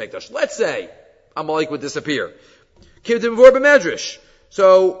your Beis HaMikdash. Let's say Amalek would disappear.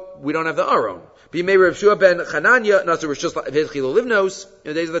 So we don't have the Aron. In the days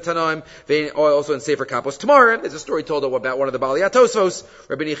of the Tanaim, also in Sefer Kapos tomorrow, there's a story told about one of the Baalei Tosfos,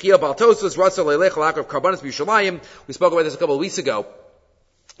 Rabbi Yechiel Baal Tosfos, Ratzah Leilech La'akrav Karbanos B'Yerushalayim. We spoke about this a couple of weeks ago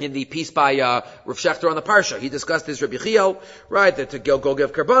in the piece by Rav Shechter on the Parsha. He discussed this, Rabbi Yechiel, right, that to go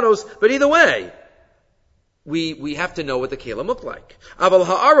give Karbanos. But either way, we have to know what the kelim look like. Aval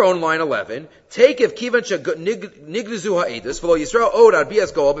ha'aron, line 11, take if kivan nignizu ha'edus, v'lo Yisrael od ad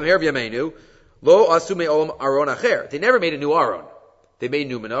bias go'ol b'mher v'yameinu, lo asu me'olam aron acher. They never made a new aron. They made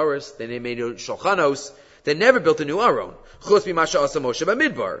new menorahs, they made new shulchanos, they never built a new aron. Chus b'masha asa Moshe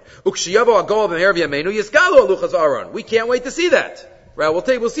b'midbar. Ukshiyavo ha'go'ol b'mher v'yameinu, yizgalu aluchas aron. We can't wait to see that. Right,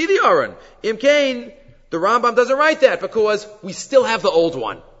 we'll see the aron. Imkain, the Rambam doesn't write that because we still have the old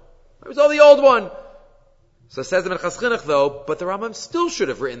one. It was all the old one. So says the Minchas Chinuch though, but the Rambam still should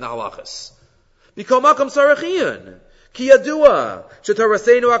have written the halachas. Mikol makom sarachian. Ki yadua.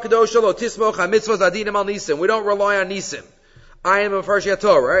 Shetorasenu HaKadosh lo tismoch ha-mitzvos adinim al nisim. We don't rely on nisim. I am a Farshei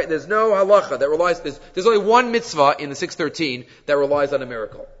Torah, right? There's no halacha that relies, there's only one mitzvah in the 613 that relies on a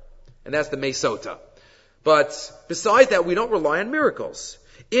miracle. And that's the Mesota. But besides that, we don't rely on miracles.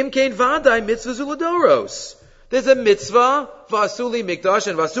 Imkein vadai mitzvah zuladoros. There's a mitzvah, vasuli mikdash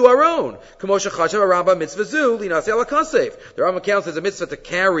and vasu aron. Kamosha chashav aramba mitzvah zu linase ala kasef. The Rambam counts as a mitzvah to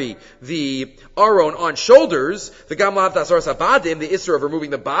carry the aron on shoulders. The gamlav dasar sabadim, the isra of removing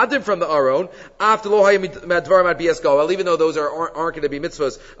the badim from the aron. After lo hayim madvar mad bias goel, even though those aren't going to be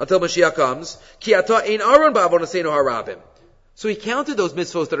mitzvahs until Mashiach comes. Ki ata ein aron ba'avonaseinu harabim. So he counted those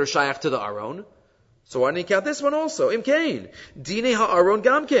mitzvahs that are shayach to the aron. So why didn't he count this one also? Imkain. Dine ha'aron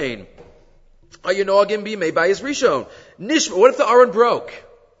gamkain. What if the aron broke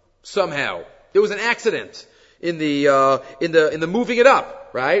somehow? There was an accident in the moving it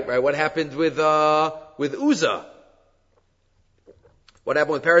up, right? Right? What happened with Uzzah? What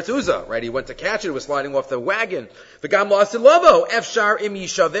happened with Peretz Uzzah? Right? He went to catch it. It was sliding off the wagon. The gam lost lavo. Efshar im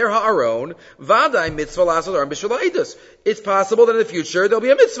yishaver ha'aron vaday mitzvah lasol aron b'shul ha'edus. It's possible that in the future there'll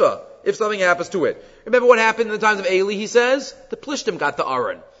be a mitzvah if something happens to it. Remember what happened in the times of Eli? He says the plishtim got the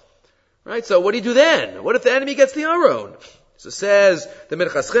aron. Right? So what do you do then? What if the enemy gets the aron? So says the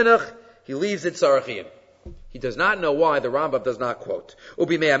Minchas Chinuch, he leaves it Sarachim. He does not know why the Rambam does not quote.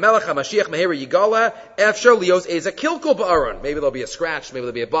 Maybe there'll be a scratch, maybe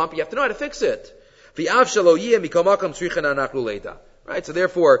there'll be a bump. You have to know how to fix it. Right? So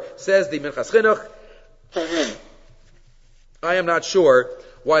therefore, says the Minchas Chinuch, I am not sure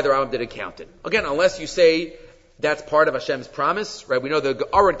why the Rambam didn't count it. Again, unless you say that's part of Hashem's promise, right? We know the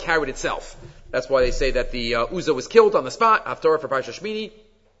aron carried itself. That's why they say that the Uzzah was killed on the spot, Haftorah for Parsha Shmini,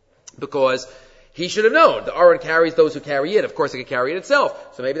 because he should have known. The aron carries those who carry it. Of course, it can carry it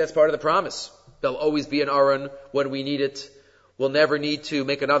itself. So maybe that's part of the promise. There'll always be an aron when we need it. We'll never need to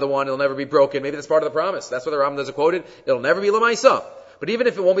make another one. It'll never be broken. Maybe that's part of the promise. That's why the Rambam doesn't quote it. It'll never be Lamaisa. But even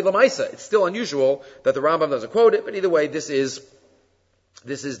if it won't be Lamaisa, it's still unusual that the Rambam doesn't quote it. But either way, this is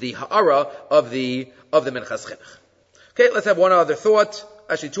the ha'ara of the Minchas Chinuch. Okay, let's have one other thought.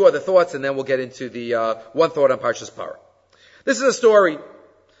 Actually, two other thoughts, and then we'll get into the one thought on Parshas Parah. This is a story.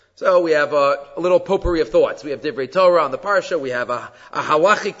 So we have a little potpourri of thoughts. We have Divrei Torah on the Parsha. We have a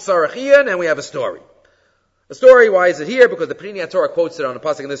halachic Sarachian, and we have a story. A story, why is it here? Because the Pnei Torah quotes it on a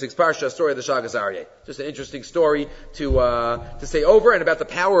pasuk in this week's Parsha, a story of the Shagas Aryeh. Just an interesting story to say over, and about the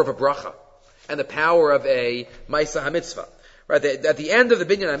power of a bracha and the power of a Maisa HaMitzvah. Right, at the end of the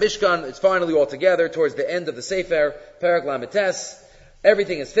Binyan HaMishkan, it's finally all together, towards the end of the Sefer, Perek Lametes,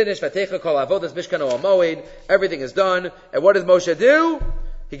 everything is finished, Vatecha kol avodas Mishkan o Moed, everything is done, and what does Moshe do?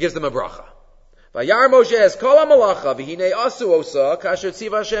 He gives them a bracha. Vayar Moshe es kol ha-malacha, v'hinei asu osa, kasher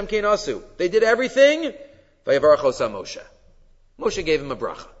tziva Hashem kein asu. They did everything, vayavarach osa Moshe. Moshe gave him a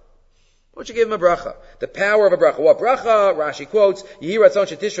bracha. Moshe gave him a bracha. The power of a bracha. What bracha? Rashi quotes, Yehi ratzon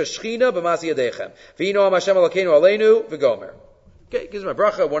shetishra shchina b'masi yadechem. V'hino Hashem Elokeinu aleinu v'gomer. Okay, gives him a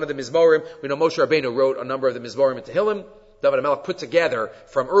bracha. One of the Mizmorim. We know Moshe Rabbeinu wrote a number of the Mizmorim in Tehillim. David HaMelech put together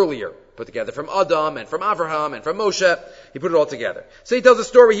from Adam and from Avraham and from Moshe. He put it all together. So he tells a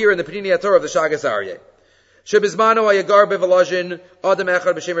story here in the Pnei Torah of the Shagas Aryeh. Shebizmano ayagar bevelazhin adam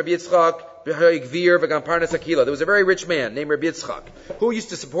echad b'shem Rabbi Yitzchak b'hayigvir v'gam parnas akila. There was a very rich man named Rabbi Yitzchak who used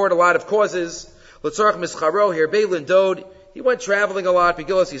to support a lot of causes. L'tzarach mischaro here Beilin Dod. He went traveling a lot,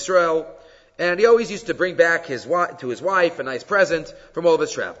 Begilas Yisrael, and he always used to bring back to his wife a nice present from all of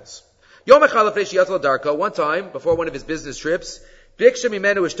his travels. Yom echad lefnei sheyatzal darko. One time before one of his business trips, biksha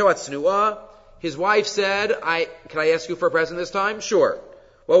mimenu ishto atznua. His wife said, can I ask you for a present this time? Sure.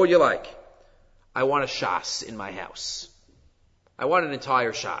 What would you like? I want a shas in my house. I want an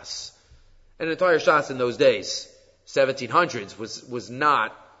entire shas. An entire shas in those days, 1700s, was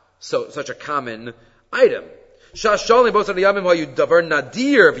not such a common item. Shas sholim bos yamim hayu davar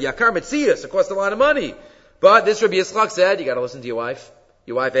nadir v'yakar metzias. It cost a lot of money. But this Rabbi Yitzchak said, you got to listen to your wife.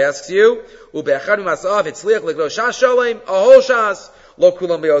 Your wife asks you, ube'echad mimasav hitzliach leglo shas sholim, a whole shas. Lo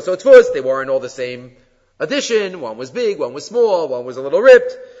kulam be'oso tfus. They weren't all the same edition. One was big, one was small, one was a little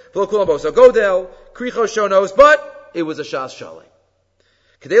ripped. Lo kulam be'oso godel, kricho shonos, but it was a shas sholim.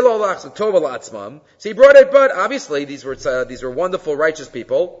 Kedei lo lach tova la'atzmam. So he brought it, but obviously these were wonderful, righteous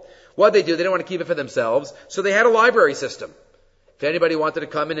people. What they do, they didn't want to keep it for themselves, so they had a library system. If anybody wanted to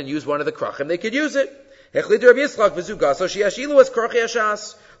come in and use one of the krachim, they could use it. Whoever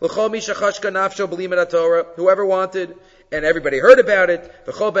wanted, and everybody heard about it.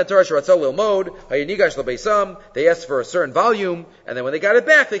 They asked for a certain volume, and then when they got it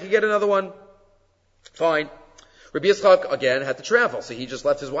back, they could get another one. Fine. Rabbi Yitzchak, again, had to travel, so he just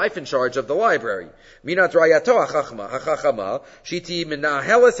left his wife in charge of the library. Minat rayato hachachama, shiti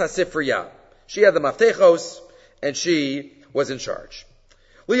minaheles hasifriya. She had the maftechos, and she was in charge.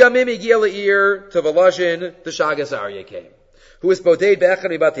 Liyamim igia le'ir to Velazhin, the Shagas Aryeh came. Who was boded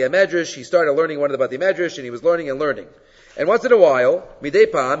be'echad about the Medrash. He started learning one about the Medrash, and he was learning and learning. And once in a while,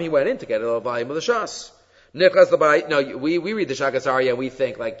 midei pam, he went in to get a little volume of the Shas. No, we read the Shagas Aryeh and we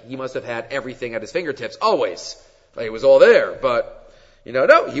think like he must have had everything at his fingertips, always. Like it was all there, but,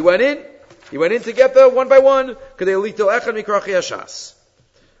 no, he went in to get the one by one, but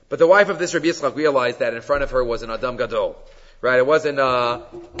the wife of this Rabbi Yitzchak realized that in front of her was an Adam Gadol, right? It wasn't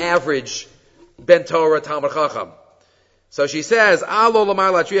average Ben Torah Talmud Chacham. So she says, you don't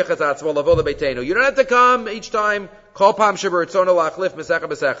have to come each time, Bittul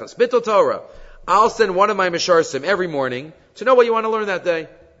Torah. I'll send one of my Misharsim every morning to know what you want to learn that day.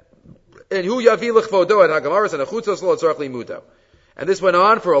 And this went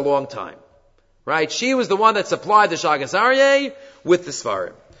on for a long time. Right? She was the one that supplied the Shagas Aryeh with the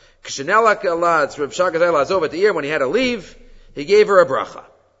Svarim. When he had to leave, he gave her a bracha.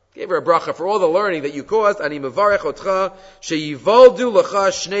 Gave her a bracha for all the learning that you caused. Ani mevarech otcha sheyivaldu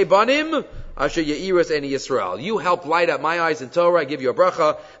lecha shnei banim asher yeirus eni Yisrael. You helped light up my eyes in Torah. I give you a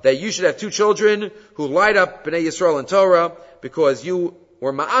bracha that you should have two children who light up Bnei Yisrael in Torah because you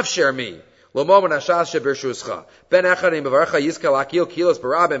were ma'afsher me. Lo moment hashas shebershuscha. Ben echadim bevarcha yizkal akil kilos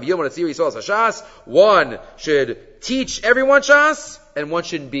barabim v'yom atziri yisrael hashas. One should teach everyone shas, and one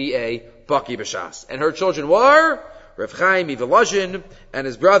should be a baki b'shas. And her children were Rav Chaim Mivelazhin and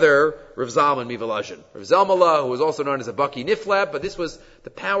his brother Rav Zalman Mivelazhin. Rav Zalmala, who was also known as a baki nifleb, but this was the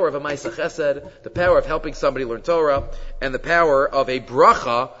power of a Maisa Chesed, the power of helping somebody learn Torah, and the power of a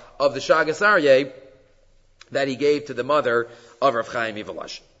bracha of the Shagas Aryeh that he gave to the mother of Rav Chaim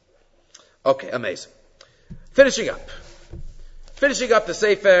Mivelazhin. Okay, amazing. Finishing up the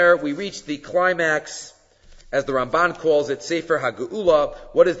Sefer, we reached the climax, as the Ramban calls it, Sefer HaGeula.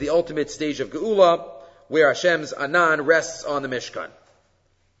 What is the ultimate stage of Geula? Where Hashem's Anan rests on the Mishkan.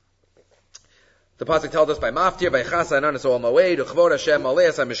 The pasuk tells us by Maftir, Vayichas Anan es Ol Moed, Uchvod Hashem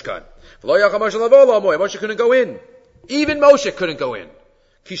Aleas HaMishkan. V'lo yachal Moshe lavo lo Moed. Moshe couldn't go in. Even Moshe couldn't go in.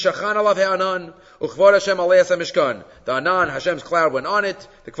 Ki shachan alav ha'anan, Uchvod Hashem Aleas HaMishkan. The Anan, Hashem's cloud went on it.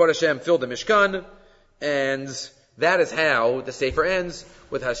 The Kvod Hashem filled the Mishkan. And that is how the Sefer ends,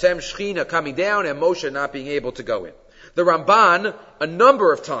 with Hashem Shechina coming down and Moshe not being able to go in. The Ramban, a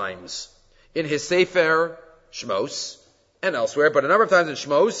number of times, in his Sefer Shmos and elsewhere, but a number of times in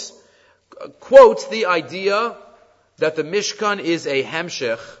Shmos, quotes the idea that the Mishkan is a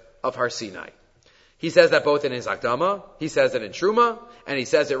hemshech of Har Sinai. He says that both in his Akdama, he says it in Truma, and he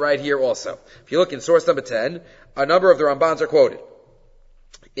says it right here also. If you look in source number 10, a number of the Rambans are quoted.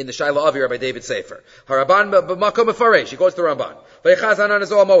 In the Shaila Avir by David Sefer. Haraban b'makom mefaresh, he quotes the Ramban. Vayichas Anan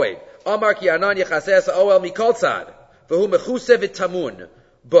es Ol Moed. Amar ki Anan yichases Oel mikol tzad. V'hu mechuse v'tamun.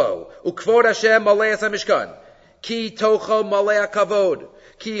 Bo, ukvod Hashem malei es hamishkan, ki tocho malei hakavod,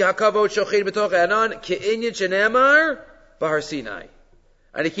 ki hakavod shochin b'toch Anan, ki inyan shenemar b'Har Sinai.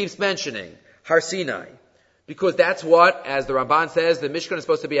 And he keeps mentioning Har Sinai, because that's what, as the Ramban says, the Mishkan is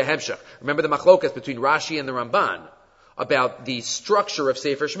supposed to be a hemshech. Remember the machlokas between Rashi and the Ramban about the structure of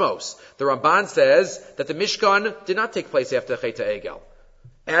Sefer Shmos. The Ramban says that the Mishkan did not take place after Chet Egel.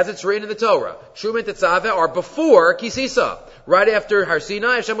 As it's written in the Torah, Shum and Tetzaveh are before Kisisa. Right after Har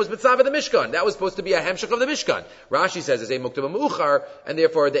Sinai, Hashem was Mitzaveh the Mishkan. That was supposed to be a hemshech of the Mishkan. Rashi says it's a Muktam Muchar, and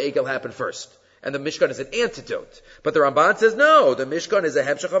therefore the Egel happened first. And the Mishkan is an antidote. But the Ramban says no, the Mishkan is a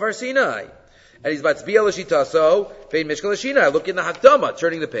hemshech of Har Sinai. And he's Matzbiya L'Shitaso, Vein Mishkan L'Shinai. Look in the Hakdama,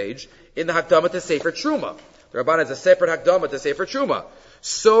 turning the page, in the Hakdama to Sefer Truma. The Ramban has a separate Hakdama to Sefer Truma.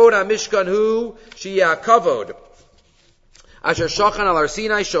 Sod HaMishkan Hu, Shia Kavod. Asher Shachan al Har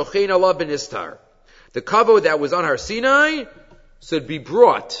Sinai, Shochein Allah ben Istar. The kavod that was on Har Sinai should be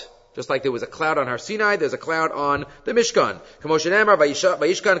brought. Just like there was a cloud on Har Sinai, there's a cloud on the Mishkan. Kamoshen Emar,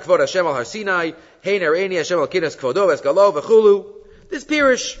 Vayishkan Kvod Hashem al Har Sinai, Hein Ereini Hashem al Kinas Kvodo, Eskalo, V'chulu. This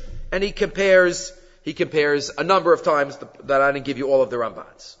Pirish, and he compares a number of times that I didn't give you all of the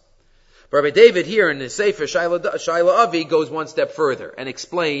Rambans. But Rabbi David here in his Sefer Shaila Avi goes one step further and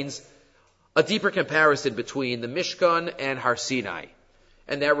explains a deeper comparison between the Mishkan and Har Sinai.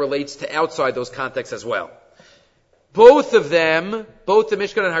 And that relates to outside those contexts as well. Both of them, both the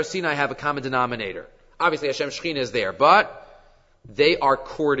Mishkan and Har Sinai have a common denominator. Obviously Hashem Shekhinah is there, but they are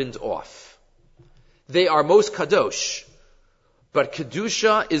cordoned off. They are most kadosh. But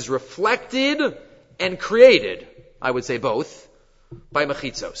Kedusha is reflected and created, I would say both, by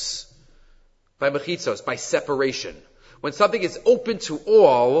mechitzos. By separation. When something is open to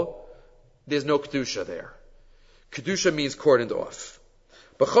all, there's no Kedusha there. Kedusha means cordoned off.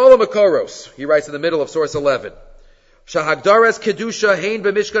 B'chol HaMakoros, he writes in the middle of source 11, Shahagdaras Kedusha hein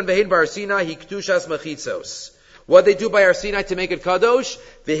b'mishkan v'hein b'Har Sinai hi Kedushas mechitzos. What they do by Har Sinai to make it kadosh,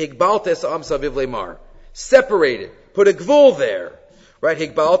 v'higbaltes am saviv leimar. Separated. Put a gvul there. Right?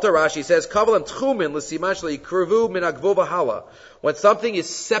 Higbalta, Rashi says, Kavalam tchumin l'siman shli kurvu min hagvul v'hala. When something is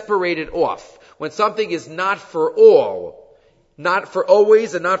separated off, when something is not for all, not for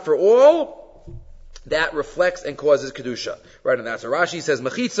always and not for all, that reflects and causes Kedusha. Right, and that's what Rashi says,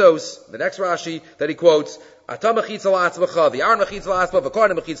 Mechitzos, the next Rashi that he quotes, Ata mechitza la'atzmacha, the Aaron mechitza la'atzma,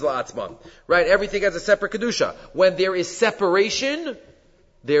 v'kohanim mechitza la'atzma. Right, everything has a separate Kedusha. When there is separation,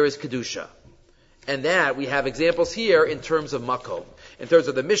 there is Kedusha. And that, we have examples here in terms of Makom, in terms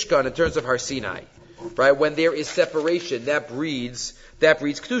of the Mishkan, in terms of Har Sinai. Right, when there is separation, that breeds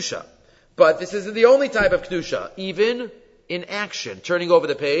Kedusha. But this isn't the only type of Kedusha, even in action. Turning over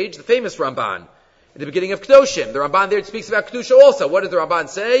the page, the famous Ramban, in the beginning of Kedoshim. The Ramban there speaks about Kedusha also. What does the Ramban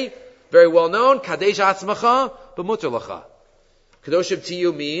say? Very well known. Kadesh atzmacha b'muter lacha. Kedoshim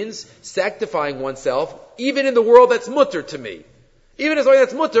tiyu means sanctifying oneself, even in the world that's mutter to me. Even as long as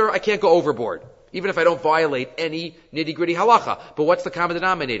that's mutter, I can't go overboard. Even if I don't violate any nitty-gritty halacha. But what's the common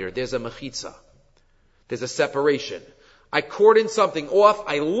denominator? There's a mechitza. There's a separation. I cordon something off,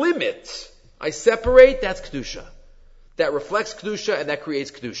 I limit, I separate, that's Kedusha. That reflects Kedusha and that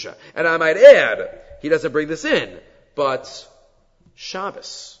creates Kedusha. And I might add, he doesn't bring this in, but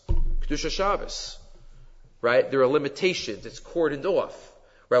Shabbos, Kedusha Shabbos, right? There are limitations. It's cordoned off.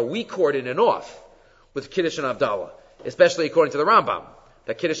 Right? We cordon it off with Kiddush and Havdalah, especially according to the Rambam,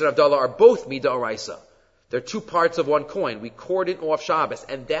 that Kiddush and Havdalah are both Midah They're two parts of one coin. We cordon off Shabbos,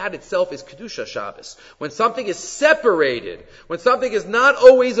 and that itself is Kedusha Shabbos. When something is separated, when something is not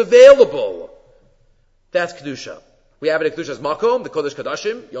always available, that's Kedusha. We have it in Kedusha's Makom, the Kodesh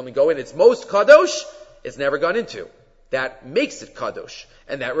Kadashim. You only go in its most Kadosh, it's never gone into. That makes it Kadosh,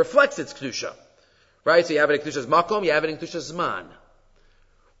 and that reflects its Kedusha. Right? So you have it in Kedusha's Makom, you have it in Kedusha's Zman.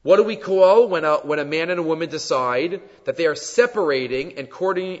 What do we call when a man and a woman decide that they are separating and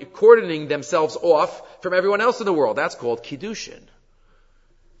cordoning themselves off from everyone else in the world? That's called Kiddushin.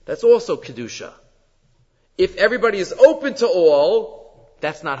 That's also Kedusha. If everybody is open to all,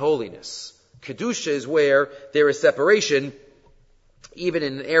 that's not holiness. Kedusha is where there is separation, even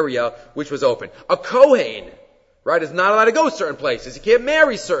in an area which was open. A Kohen, right, is not allowed to go certain places. He can't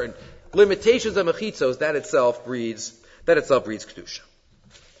marry certain limitations of mechitzos. That itself breeds Kedusha.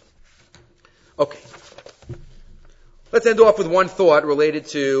 Okay. Let's end off with one thought related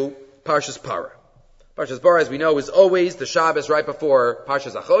to Parshas Parah. Parshas Parah, as we know, is always the Shabbos right before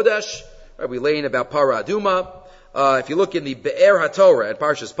Parshas HaChodesh. Right, we lay in about Parah Aduma. If you look in the Be'er HaTorah at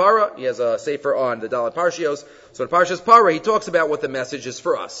Parshas Parah, he has a sefer on the Dalet Parshios. So in Parshas Parah, he talks about what the message is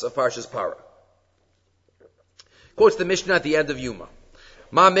for us of Parshas Parah. Quotes the Mishnah at the end of Yuma.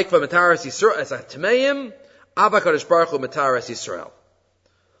 Ma mikvah mataras Yisrael as atmeim, Abba Kadosh Baruch Hu mataras Yisrael.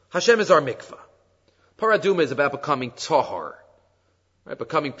 Hashem is our mikvah. Parah Aduma is about becoming tahar, right?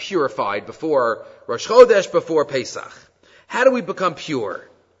 Becoming purified before Rosh Chodesh, before Pesach. How do we become pure?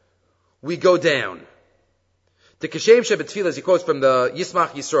 We go down. The Kashem Shebet Tefillah, as he quotes from the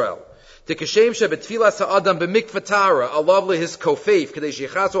Yismach Yisrael. The kashem shebetfilas ha'adam b'mikvah tara, a lovely his kofeif, kadesh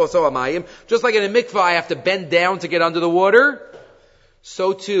yichasu oso amayim. Just like in a mikvah, I have to bend down to get under the water.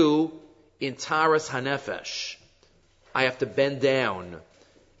 So too, in taras hanefesh, I have to bend down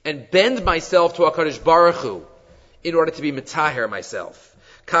and bend myself to HaKadosh Baruch Hu in order to be mitaher myself.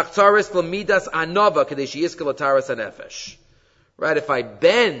 Kach taras l'midas anava, kadesh yizkel taras hanefesh. Right? If I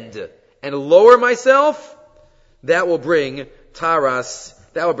bend and lower myself, that will bring taras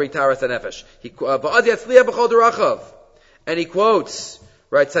hanefesh. And he quotes,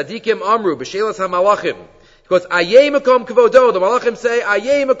 right, Tzadikim Amru, B'Shelas HaMalachim. He quotes, Ayeh Makom Kavodo. The Malachim say,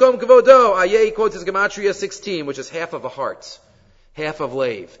 Ayeh Makom Kavodo. Ayeh, he quotes his Gematria 16, which is half of a heart. Half of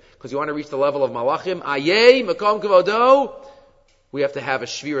lave. Because you want to reach the level of Malachim, Ayeh Makom Kavodo, we have to have a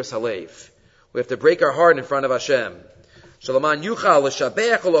Shviras HaLev. We have to break our heart in front of Hashem. Shalaman Yuchal,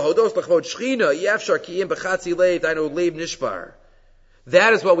 L'Shabech, L'Hodos, L'Chvod Shechina, Yefshar Kiyim B'Chatzi Lev, Dainu Lev Nishbar.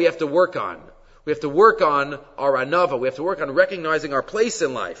 That is what we have to work on. We have to work on our anava. We have to work on recognizing our place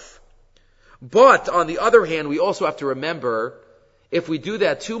in life. But, on the other hand, we also have to remember, if we do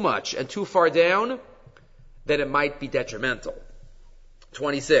that too much and too far down, then it might be detrimental.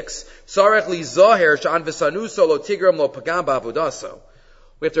 26. Sarech li zoher sh'an v'sanuso lo tigram lo pagam ba'avodaso.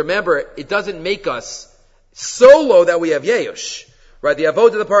 We have to remember, it doesn't make us so low that we have yeyush. Right? The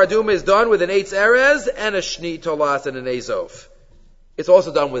avod of the paraduma is done with an eitz erez and a shni tolas and an ezov. It's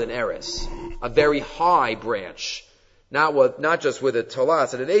also done with an eres, a very high branch, not just with a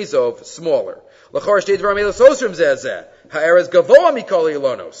tolas and an ezov, smaller. L'chor shtei dvar melos osrim zeh ha'eres gavoa mikol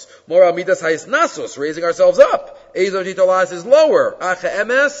ilonos. More amidas hayis nasos, raising ourselves up. Ezov tolas is lower. Acha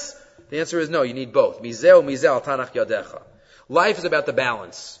emes. The answer is no. You need both. Mizeu mizel tanach yadecha. Life is about the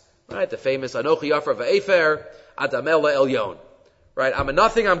balance. Right? The famous Anochi Yafra Va'efer Adamel Elyon. Right? I'm a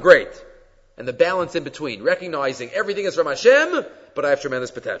nothing, I'm great. And the balance in between, recognizing everything is from Hashem, but I have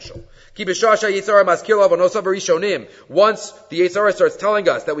tremendous potential. Once the Yitzhara starts telling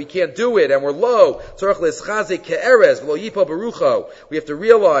us that we can't do it and we're low, we have to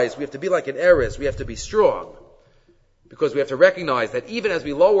realize, we have to be like an Erez, we have to be strong. Because we have to recognize that even as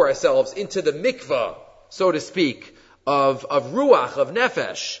we lower ourselves into the mikvah, so to speak, of ruach, of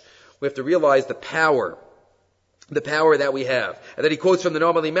nefesh, we have to realize the power that we have. And then he quotes from the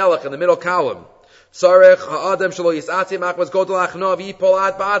Noam Elimelech in the middle column. Sarech ha'adam shelo yis'atzim achmas godol achnov yipol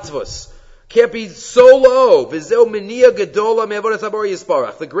ad ba'atzvus. Can't be so low. V'zeu meniya gedola me'avodas habor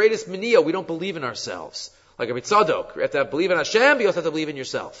yisparach. The greatest meniya, we don't believe in ourselves. Like a mitzadok. You have to believe in Hashem, but you also have to believe in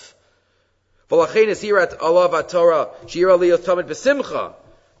yourself. V'lachein es hirat alav ha'torah shira liyos tamid v'simcha.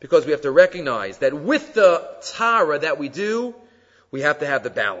 Because we have to recognize that with the Tara that we do, we have to have the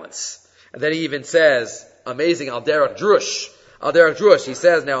balance. And then he even says, amazing, Al Derech Drush, he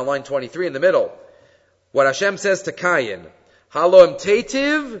says now on line 23 in the middle, what Hashem says to Cain, Halo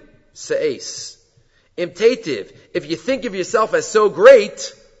imtativ se'es. Imtativ, if you think of yourself as so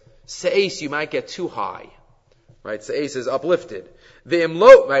great, se'es, you might get too high. Right, se'es is uplifted.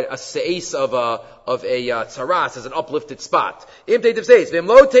 V'imlo, right, a se'es of a tzaras is an uplifted spot. Im tetiv se'es.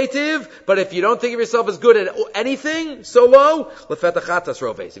 V'imlo tetiv, but if you don't think of yourself as good at anything, so low, lefet chatas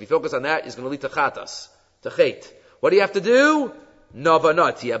roves. If you focus on that, it's going to lead to chatas, to chet. What do you have to do?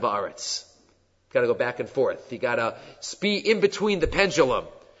 Navanat yaba'aretz. You gotta go back and forth. You gotta be in between the pendulum.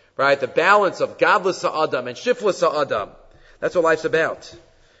 Right, the balance of godless sa'adam and shifless sa'adam. That's what life's about.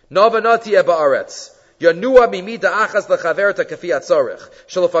 Navanat yaba'aretz. Yanua mimida achas lechaverta kafi atzorich.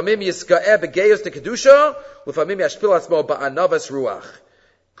 Shalofamim yiska'eh begeyos tekedusha, lefamim yashpil atzmo ba'anavas ruach.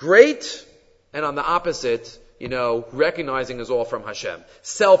 Great, and on the opposite, recognizing is all from Hashem.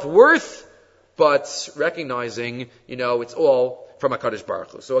 Self-worth, but recognizing, it's all from HaKadosh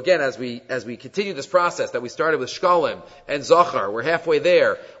Baruch Hu. So again, as we continue this process that we started with Shkalim and Zachar, we're halfway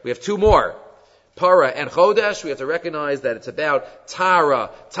there. We have two more. Para and Chodesh, we have to recognize that it's about Tara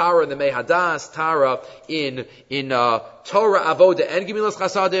in the Mehadas, Tara in Torah, Avoda, and Gemilas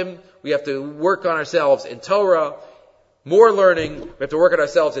Chasadim. We have to work on ourselves in Torah, more learning. We have to work on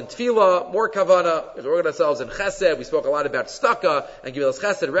ourselves in Tefillah, more Kavana. We have to work on ourselves in Chesed. We spoke a lot about Staka and Gemilas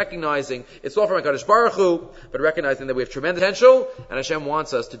Chesed, recognizing it's all from HaKadosh Baruch Hu, but recognizing that we have tremendous potential, and Hashem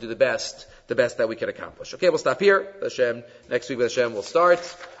wants us to do the best that we can accomplish. Okay, we'll stop here. Hashem, next week with Hashem, we'll start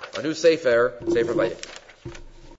a new Sefer Vayakhel.